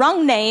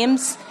 wrong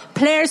names,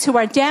 players who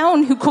are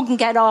down, who couldn't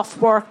get off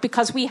work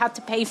because we had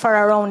to pay for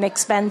our own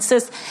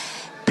expenses,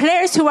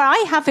 players who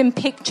I have in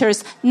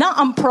pictures, not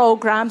on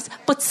programmes,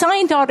 but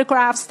signed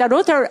autographs that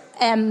other,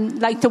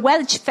 like the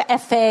Welsh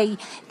FA,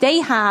 they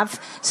have.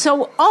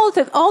 So all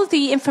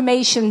the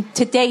information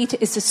to date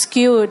is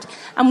skewed,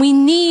 and we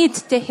need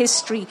the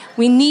history.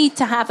 We need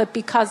to have it,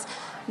 because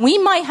we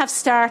might have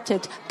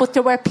started, but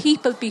there were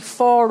people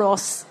before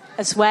us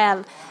as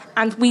well,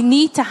 and we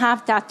need to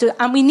have that,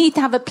 and we need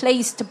to have a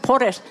place to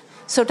put it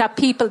so that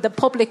people, the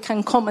public,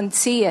 can come and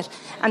see it,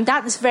 and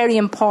that is very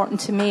important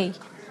to me.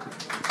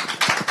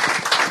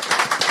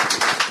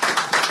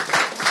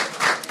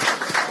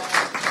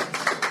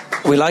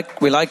 We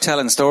like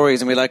telling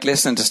stories, and we like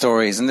listening to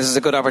stories, and this is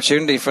a good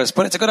opportunity for us.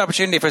 But it's a good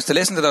opportunity for us to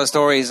listen to those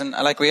stories, and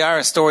we are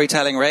a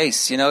storytelling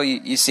race.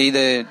 You see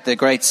the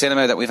great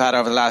cinema that we've had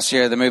over the last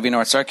year, the movie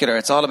North Circular.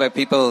 It's all about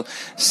people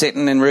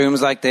sitting in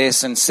rooms like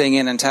this and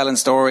singing and telling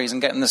stories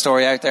and getting the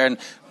story out there and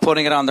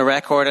putting it on the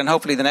record. And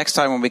hopefully the next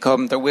time when we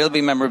come, there will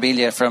be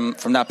memorabilia from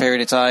that period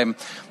of time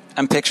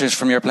and pictures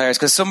from your players?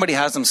 Because somebody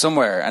has them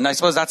somewhere, and I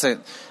suppose that's a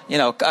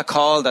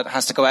call that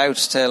has to go out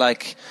to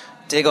like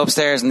dig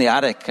upstairs in the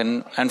attic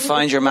and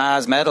find your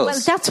Ma's medals. Well,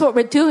 that's what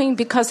we're doing,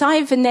 because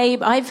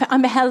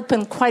I'm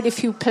helping quite a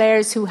few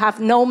players who have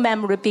no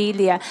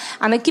memorabilia.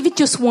 And I'll give you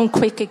just one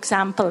quick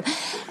example.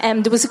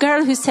 There was a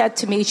girl who said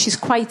to me, she's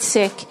quite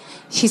sick.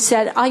 She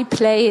said, I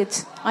played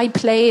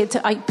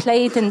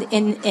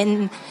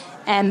in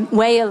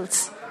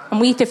Wales,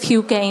 and we had a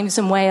few games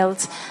in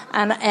Wales.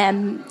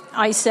 And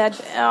I said,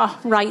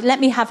 right, let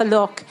me have a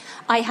look.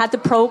 I had the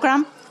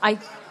programme. I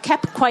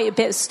kept quite a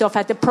bit of stuff. I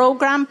had the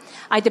programme,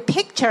 I had a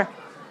picture,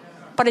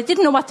 but I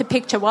didn't know what the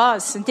picture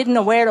was and didn't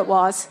know where it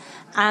was.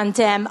 And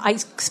I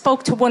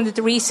spoke to one of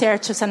the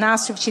researchers and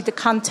asked her if she had a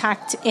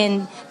contact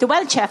in the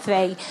Welsh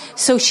FA.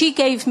 So she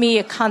gave me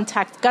a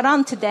contact, got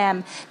on to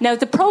them. Now,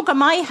 the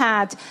programme I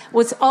had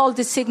was all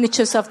the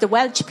signatures of the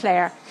Welsh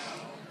player.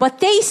 What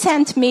they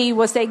sent me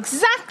was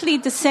exactly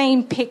the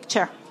same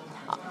picture,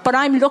 but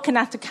I'm looking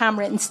at the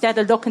camera instead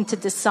of looking to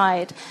the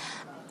side.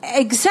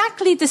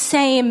 Exactly the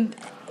same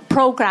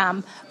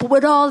programme, but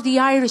with all the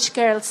Irish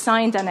girls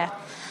signed on it.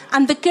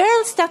 And the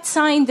girls that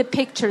signed the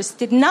pictures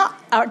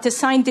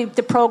signed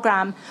the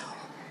programme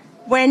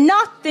were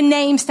not the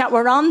names that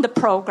were on the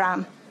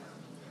programme.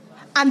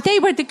 And they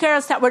were the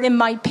girls that were in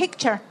my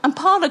picture. And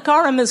Paula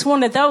Gorham is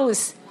one of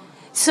those.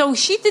 So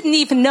she didn't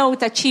even know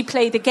that she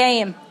played a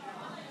game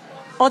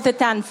other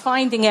than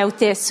finding out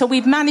this. So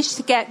we've managed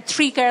to get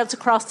 3 girls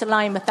across the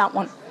line with that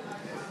one.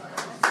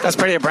 That's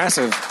pretty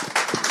impressive.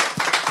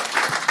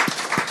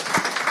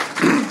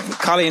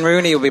 Colleen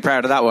Rooney will be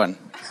proud of that one.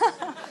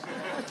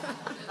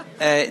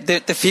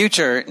 The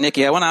future,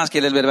 Nikki, I want to ask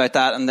you a little bit about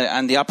that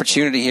and the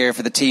opportunity here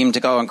for the team to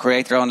go and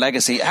create their own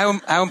legacy.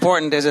 How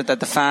important is it that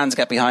the fans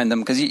get behind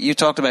them? Because you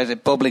talked about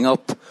it bubbling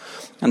up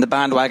and the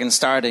bandwagon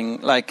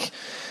starting. Like,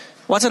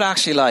 what's it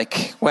actually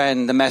like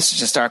when the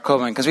messages start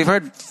coming? Because we've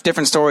heard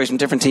different stories from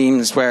different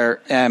teams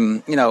where,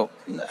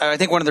 I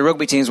think one of the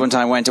rugby teams one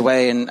time went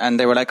away and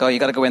they were like, oh, you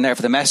got to go in there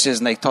for the messages,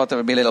 and they thought there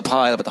would be a little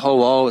pile, but the whole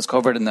wall was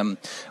covered in them.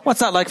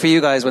 What's that like for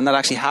you guys when that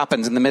actually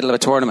happens in the middle of a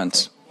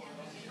tournament?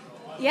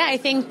 Yeah, I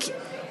think,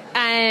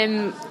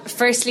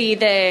 firstly,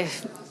 there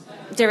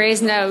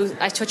is no,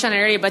 I touched on it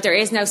earlier, but there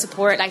is no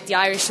support like the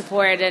Irish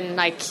support, and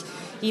like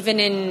even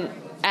in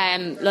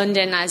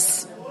London,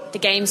 as the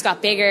games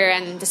got bigger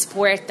and the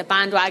support, the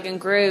bandwagon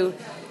grew,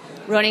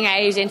 running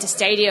out into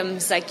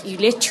stadiums, like you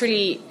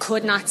literally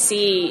could not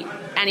see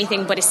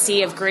anything but a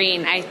sea of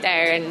green out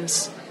there.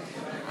 And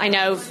I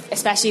know,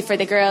 especially for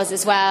the girls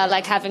as well,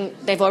 like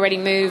they've already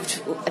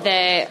moved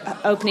the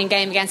opening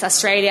game against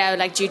Australia,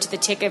 like due to the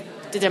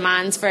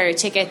demands for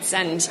tickets,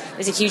 and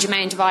there's a huge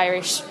amount of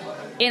Irish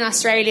in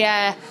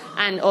Australia,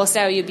 and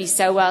also you'd be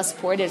so well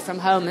supported from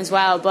home as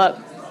well.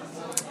 But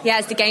yeah,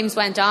 as the games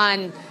went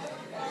on,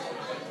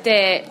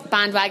 the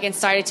bandwagon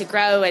started to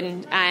grow,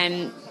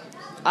 and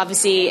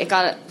obviously it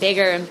got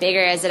bigger and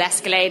bigger as it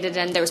escalated,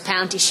 and there was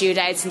penalty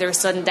shootouts and there was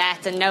sudden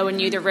death, and no one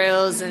knew the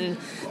rules, and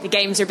the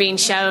games were being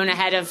shown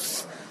ahead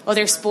of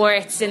other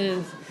sports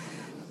in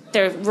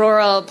the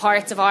rural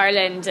parts of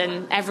Ireland,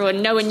 and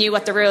no one knew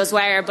what the rules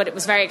were, but it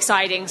was very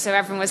exciting, so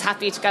everyone was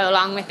happy to go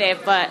along with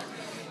it. But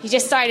you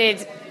just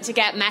started to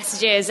get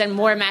messages and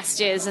more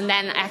messages, and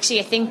then actually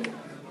I think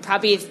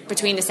probably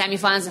between the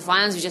semi-finals and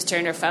finals we just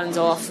turned our phones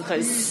off,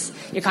 because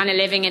you're kind of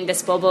living in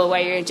this bubble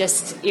where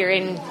you're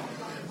in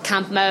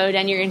camp mode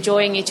and you're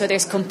enjoying each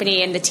other's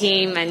company in the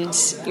team, and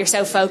you're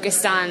so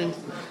focused on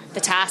the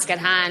task at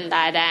hand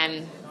that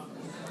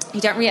you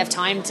don't really have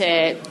time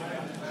to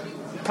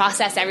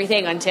process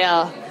everything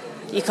until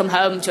you come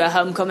home to a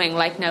homecoming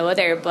like no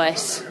other.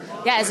 But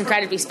yeah, it's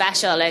incredibly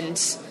special, and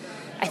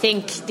I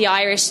think the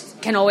Irish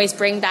can always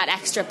bring that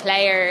extra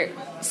player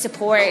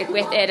support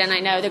with it, and I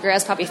know the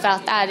girls probably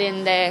felt that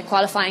in the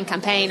qualifying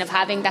campaign of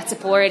having that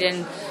support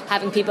and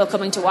having people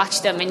coming to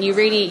watch them, and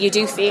you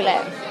do feel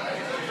it.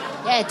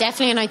 Yeah,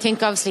 definitely, and I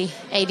think obviously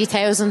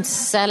 80,000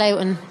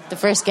 sellout in the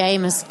first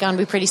game is going to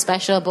be pretty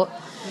special, but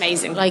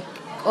amazing. Like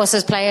us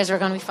as players, we're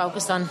going to be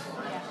focused on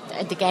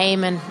the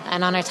game and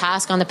on our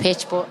task on the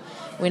pitch, but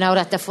we know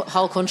that the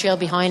whole country will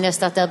be behind us,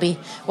 that there'll be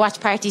watch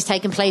parties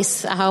taking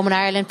place at home in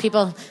Ireland,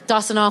 people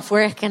dossing off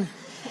work, and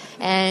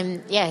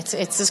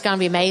it's just going to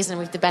be amazing.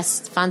 We've the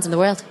best fans in the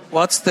world.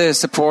 What's the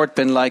support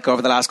been like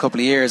over the last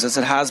couple of years as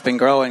it has been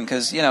growing?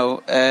 Because,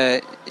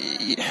 there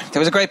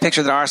was a great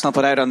picture that Arsenal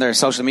put out on their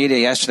social media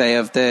yesterday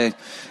of the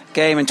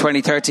game in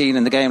 2013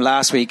 and the game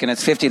last week, and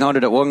it's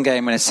 1,500 at one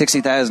game and it's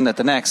 60,000 at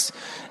the next.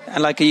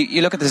 And like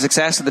you look at the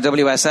success of the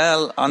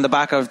WSL on the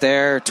back of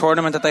their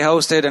tournament that they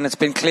hosted, and it's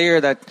been clear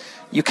that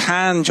you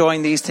can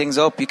join these things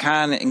up, you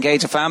can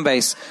engage a fan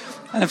base.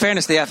 And in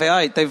fairness to the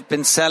FAI, they've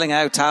been selling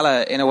out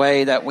Tala in a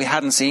way that we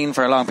hadn't seen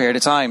for a long period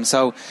of time.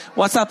 So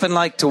what's that been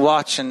like to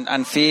watch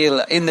and feel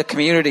in the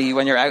community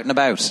when you're out and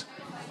about?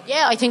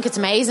 Yeah, I think it's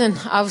amazing.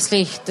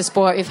 Obviously, the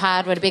sport we've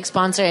had with a big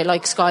sponsor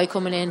like Sky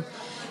coming in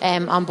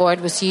on board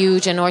was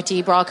huge, and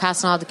RTÉ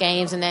broadcasting all the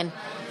games, and then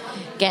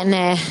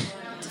getting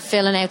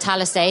filling out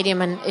Tala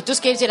Stadium, and it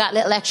just gives you that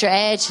little extra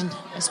edge. And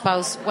I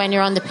suppose when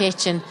you're on the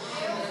pitch and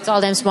it's all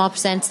them small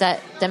percents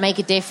that make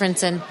a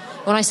difference. And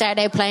when I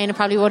started out playing, it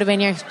probably would have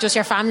been just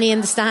your family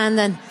in the stand,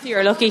 and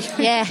you're lucky.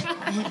 Yeah,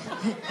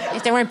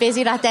 if they weren't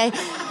busy that day.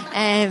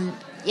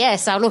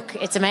 So look,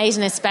 it's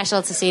amazing, it's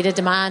special to see the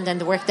demand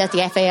and the work that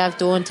the FA have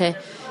done to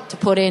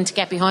put in to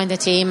get behind the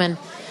team, and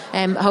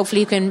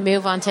hopefully you can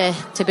move on to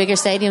bigger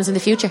stadiums in the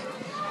future.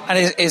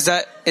 And is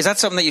that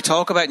something that you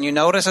talk about and you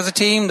notice as a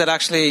team, that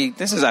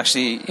this is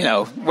actually,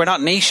 we're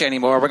not niche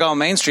anymore, we're going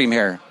mainstream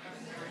here?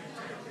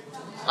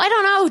 I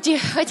don't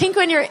know. I think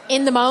when you're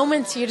in the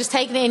moment, you're just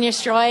taking it in your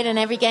stride, and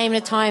every game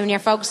at a time, and you're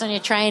focused on your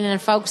training and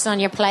focused on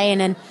your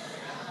playing, and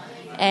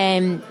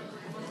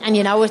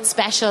it's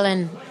special,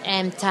 and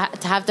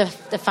to have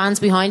the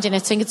fans behind you. And I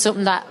think it's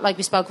something that, like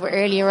we spoke about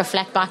earlier,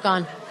 reflect back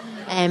on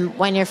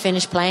when you're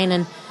finished playing.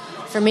 And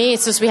for me,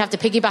 it's just we have to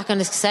piggyback on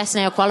the success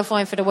now,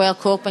 qualifying for the World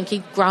Cup, and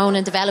keep growing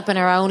and developing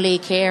our own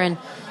league here,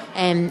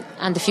 and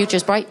the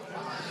future's bright.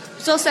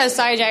 It's also,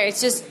 sorry, Ger,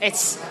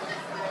 it's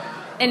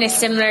in a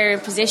similar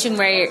position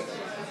where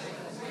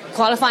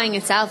qualifying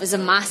itself is a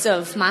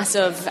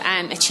massive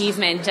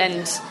achievement,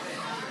 and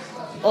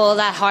all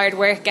that hard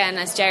work, and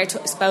as Ger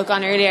spoke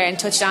on earlier and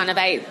touched on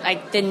about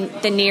like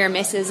the near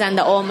misses and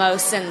the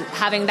almost, and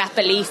having that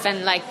belief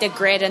and like the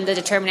grit and the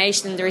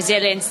determination and the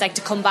resilience, like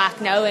to come back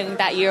knowing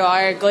that you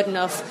are good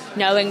enough,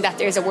 knowing that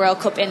there's a World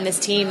Cup in this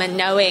team, and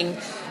knowing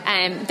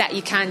that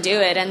you can do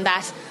it, and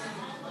that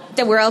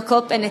the World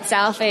Cup in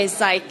itself is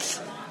like,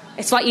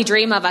 it's what you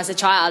dream of as a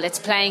child. It's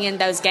playing in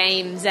those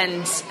games,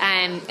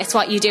 and it's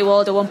what you do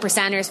all the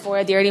 1%ers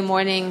for, the early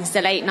mornings,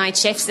 the late night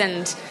shifts,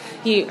 and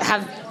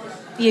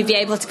you'd be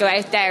able to go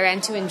out there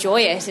and to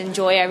enjoy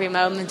every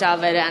moment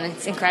of it, and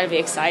it's incredibly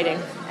exciting.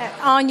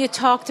 Áine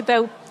talked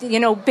about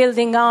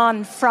building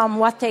on from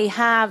what they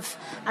have,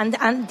 and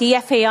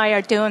the FAI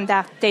are doing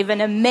that. They've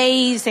an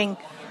amazing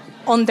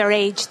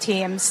underage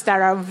teams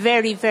that are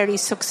very, very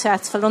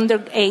successful,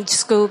 underage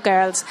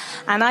schoolgirls,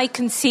 and I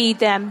can see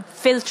them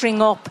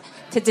filtering up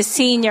to the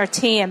senior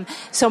team.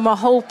 So we're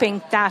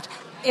hoping that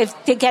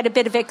if they get a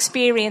bit of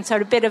experience or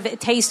a bit of a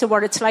taste of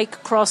what it's like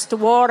across the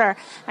water,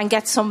 and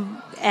get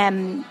some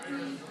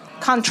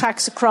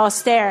contracts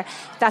across there,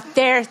 that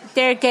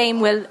their game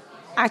will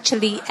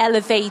actually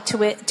elevate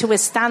to a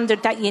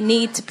standard that you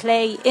need to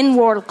play in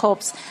World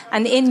Cups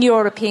and in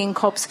European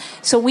Cups.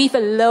 So we've a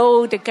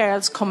load of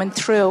girls coming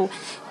through.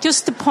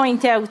 Just to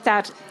point out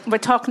that we're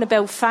talking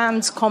about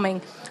fans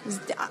coming.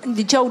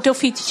 The Joe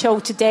Duffy show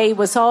today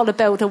was all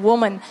about a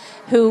woman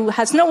who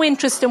has no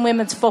interest in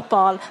women's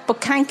football but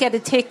can't get a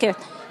ticket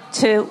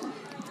to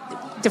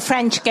the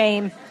French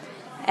game,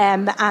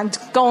 and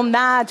going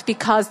mad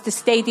because the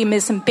stadium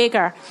isn't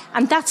bigger.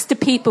 And that's the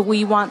people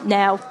we want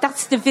now.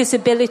 That's the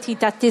visibility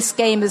that this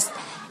game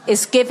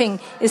is giving,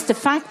 is the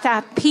fact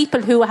that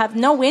people who have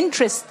no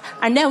interest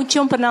are now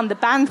jumping on the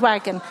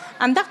bandwagon,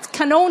 and that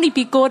can only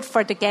be good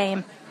for the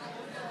game.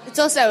 It's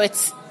also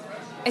it's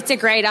a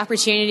great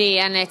opportunity,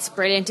 and it's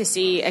brilliant to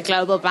see a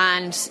global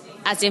brand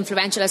as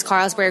influential as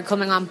Carlsberg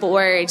coming on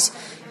board,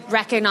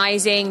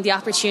 recognising the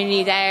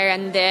opportunity there,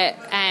 and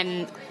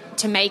the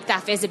to make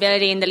that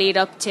visibility in the lead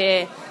up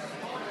to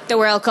the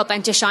World Cup,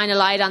 and to shine a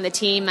light on the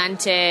team, and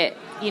to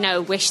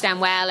wish them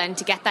well, and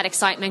to get that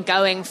excitement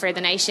going for the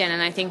nation.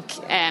 And I think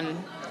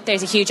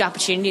there's a huge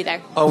opportunity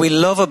there. Oh, we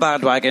love a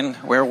bandwagon.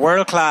 We're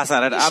world class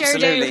at it,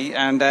 absolutely.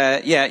 Sure do.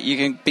 And you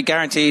can be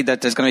guaranteed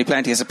that there's going to be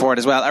plenty of support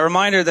as well. A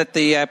reminder that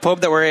the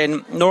pub that we're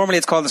in, normally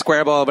it's called the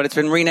Square Ball, but it's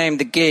been renamed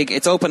the Gig.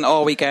 It's open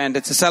all weekend.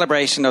 It's a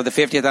celebration of the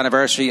 50th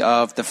anniversary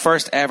of the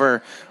first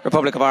ever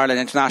Republic of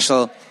Ireland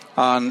International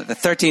on the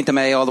 13th of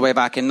May, all the way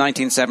back in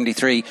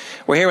 1973.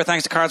 We're here with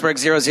thanks to Carlsberg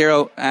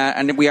 00,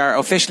 and we are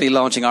officially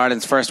launching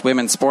Ireland's first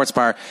women's sports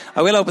bar.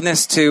 I will open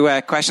this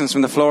to questions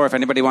from the floor if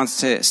anybody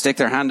wants to stick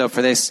their hand up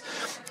for this.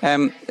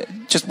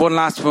 Just one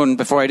last one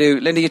before I do.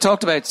 Linda, you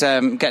talked about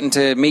getting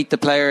to meet the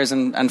players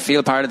and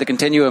feel part of the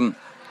continuum.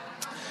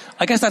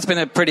 I guess that's been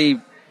a pretty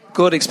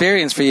good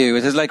experience for you.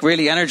 It has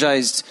really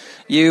energised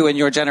you and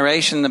your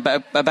generation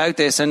about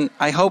this, and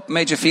I hope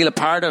made you feel a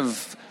part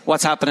of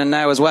what's happening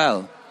now as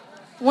well.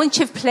 Once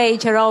you've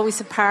played, you're always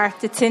a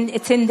part. It's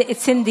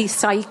in the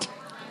psyche.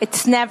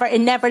 It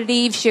never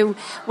leaves you.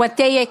 What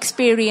they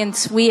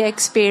experience, we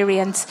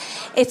experience.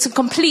 It's a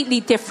completely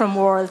different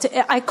world.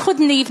 I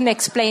couldn't even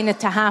explain it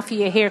to half of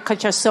you here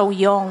because you're so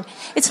young.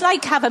 It's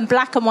like having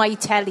black and white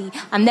telly,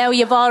 and now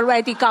you've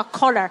already got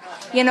colour,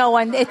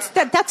 and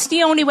that's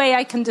the only way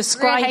I can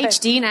describe it. We're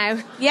HD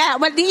now. Yeah,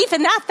 well,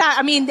 even at that,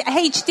 I mean,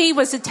 HD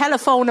was a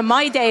telephone in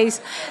my days,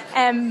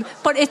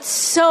 but it's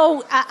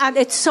so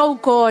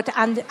good,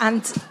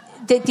 and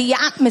the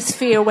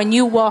atmosphere when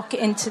you walk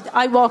into...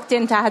 I walked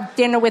in to have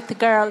dinner with the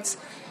girls.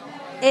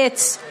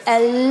 It's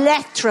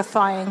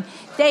electrifying.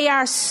 They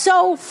are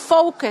so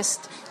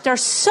focused. They're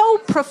so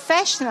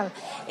professional.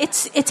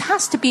 It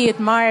has to be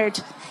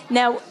admired.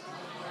 Now,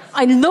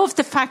 I love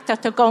the fact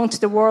that they're going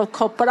to the World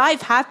Cup, but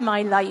I've had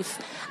my life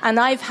and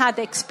I've had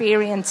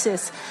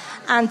experiences.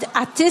 And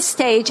at this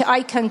stage,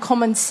 I can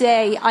come and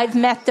say I've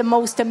met the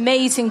most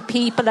amazing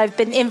people. I've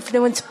been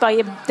influenced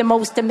by the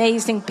most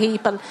amazing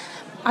people.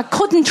 I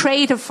couldn't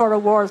trade it for a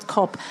World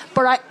Cup,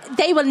 but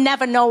they will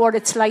never know what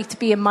it's like to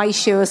be in my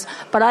shoes,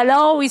 but I'll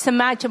always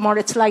imagine what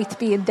it's like to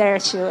be in their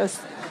shoes.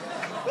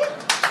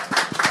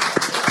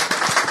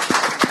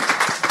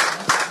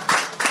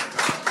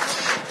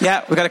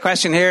 Yeah, we've got a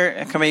question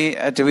here. Can we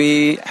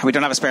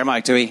don't have a spare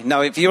mic, do we?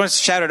 No, if you want to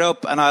shout it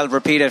up and I'll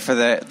repeat it for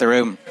the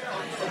room.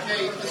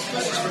 Okay, this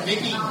question is for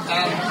Nikki.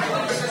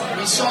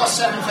 We saw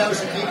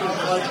 7,000 people in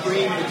Wild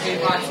Green who came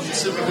back from the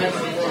silver medal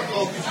of the World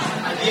Cup,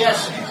 and yet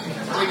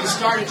when you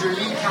started your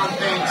league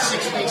campaign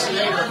 6 weeks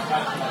later,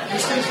 you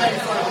still played in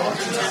front of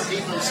 110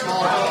 people in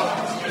small hall.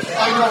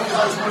 I know because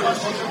I was one of those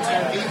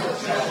 110 people.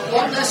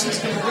 What lessons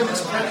can the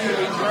Women's Premier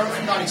League learn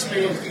from that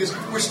experience? Because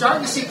we're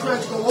starting to see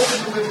crowds go up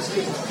in the Women's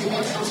League.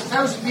 There was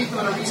 1,000 people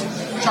in a recent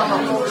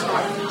Shamrock Rovers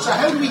match. So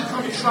how do we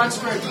kind of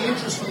transfer the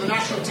interest from the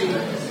national team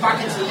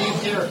back into the league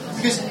here?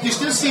 Because you're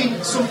still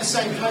seeing some of the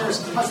same players,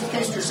 as the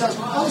case with yourselves.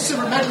 All the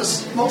silver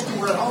medalists, most of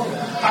them were at home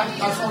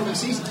that following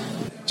season.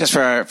 Just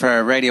for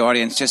a radio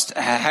audience, just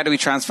how do we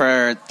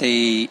transfer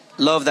the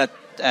love that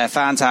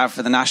fans have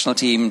for the national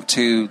team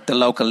to the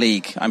local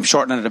league? I'm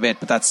shortening it a bit,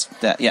 but that's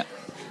yeah.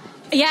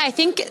 Yeah, I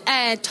think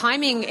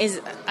timing is,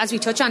 as we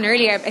touched on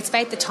earlier, it's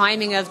about the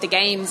timing of the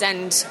games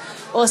and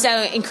also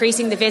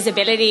increasing the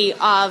visibility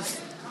at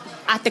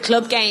the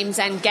club games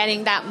and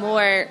getting that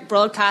more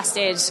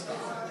broadcasted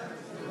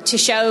to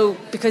show,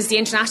 because the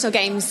international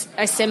games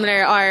are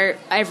similar, are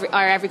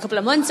every couple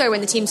of months, or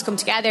when the teams come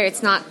together,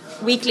 it's not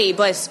weekly,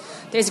 but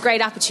there's a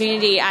great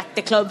opportunity at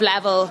the club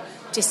level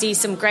to see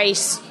some great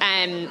sport,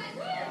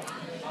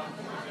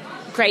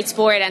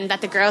 and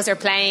that the girls are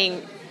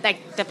playing,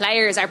 like the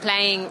players are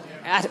playing,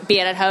 be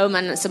it at home,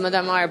 and some of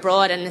them are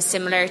abroad, and it's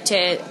similar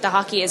to the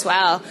hockey as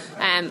well.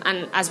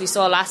 And as we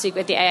saw last week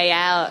with the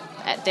AAL,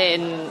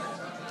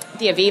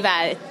 the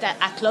Aviva,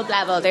 at club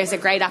level, there's a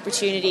great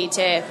opportunity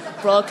to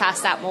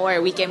broadcast that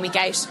more week in, week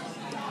out.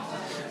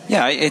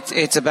 Yeah,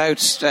 it's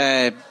about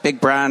big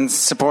brands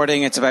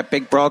supporting. It's about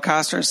big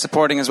broadcasters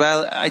supporting as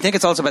well. I think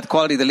it's also about the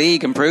quality of the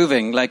league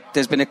improving. Like,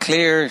 there's been a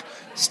clear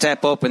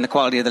step up in the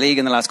quality of the league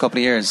in the last couple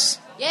of years.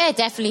 Yeah,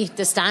 definitely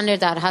the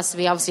standard that it has to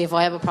be obviously a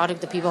viable product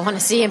that people want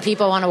to see and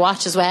people want to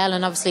watch as well.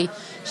 And obviously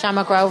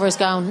Shamrock Rovers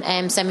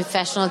going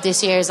semi-professional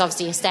this year is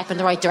obviously a step in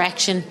the right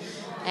direction.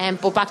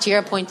 But back to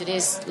your point, it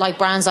is like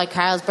brands like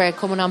Carlsberg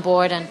coming on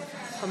board and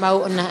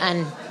promoting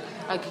and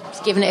like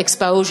giving it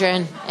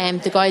exposure,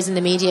 and the guys in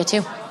the media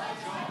too.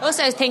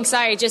 Also, I think,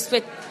 just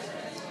with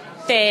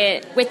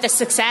the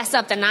success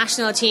of the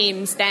national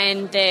teams,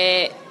 then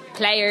the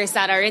players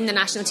that are in the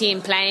national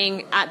team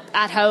playing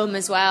at home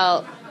as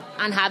well,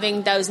 and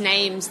having those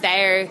names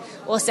there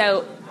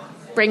also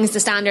brings the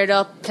standard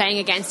up, playing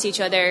against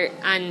each other,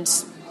 and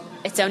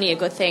it's only a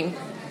good thing.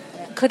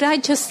 Could I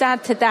just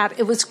add to that?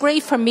 It was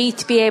great for me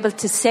to be able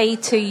to say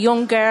to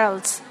young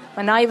girls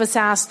when I was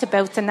asked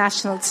about the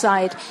national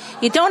side,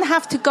 you don't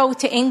have to go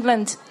to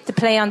England to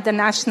play on the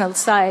national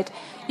side.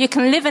 You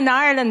can live in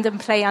Ireland and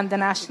play on the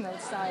national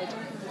side.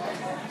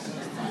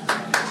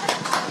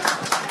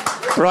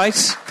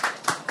 Right.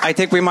 I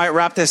think we might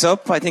wrap this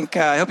up. I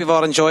hope you've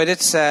all enjoyed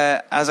it.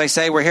 As I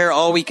say, we're here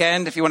all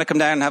weekend. If you want to come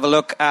down and have a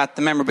look at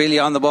the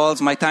memorabilia on the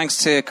walls, my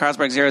thanks to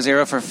Carlsberg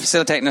 00 for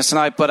facilitating us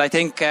tonight. But I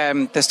think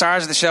the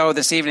stars of the show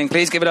this evening,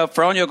 please give it up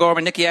for Áine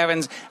O'Gorman, Nikki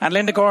Evans and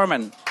Linda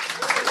Gorman.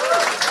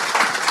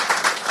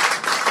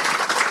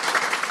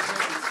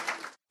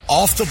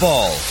 Off the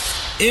Ball,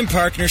 in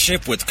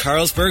partnership with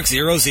Carlsberg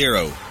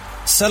 00,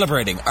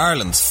 celebrating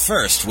Ireland's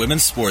first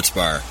women's sports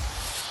bar.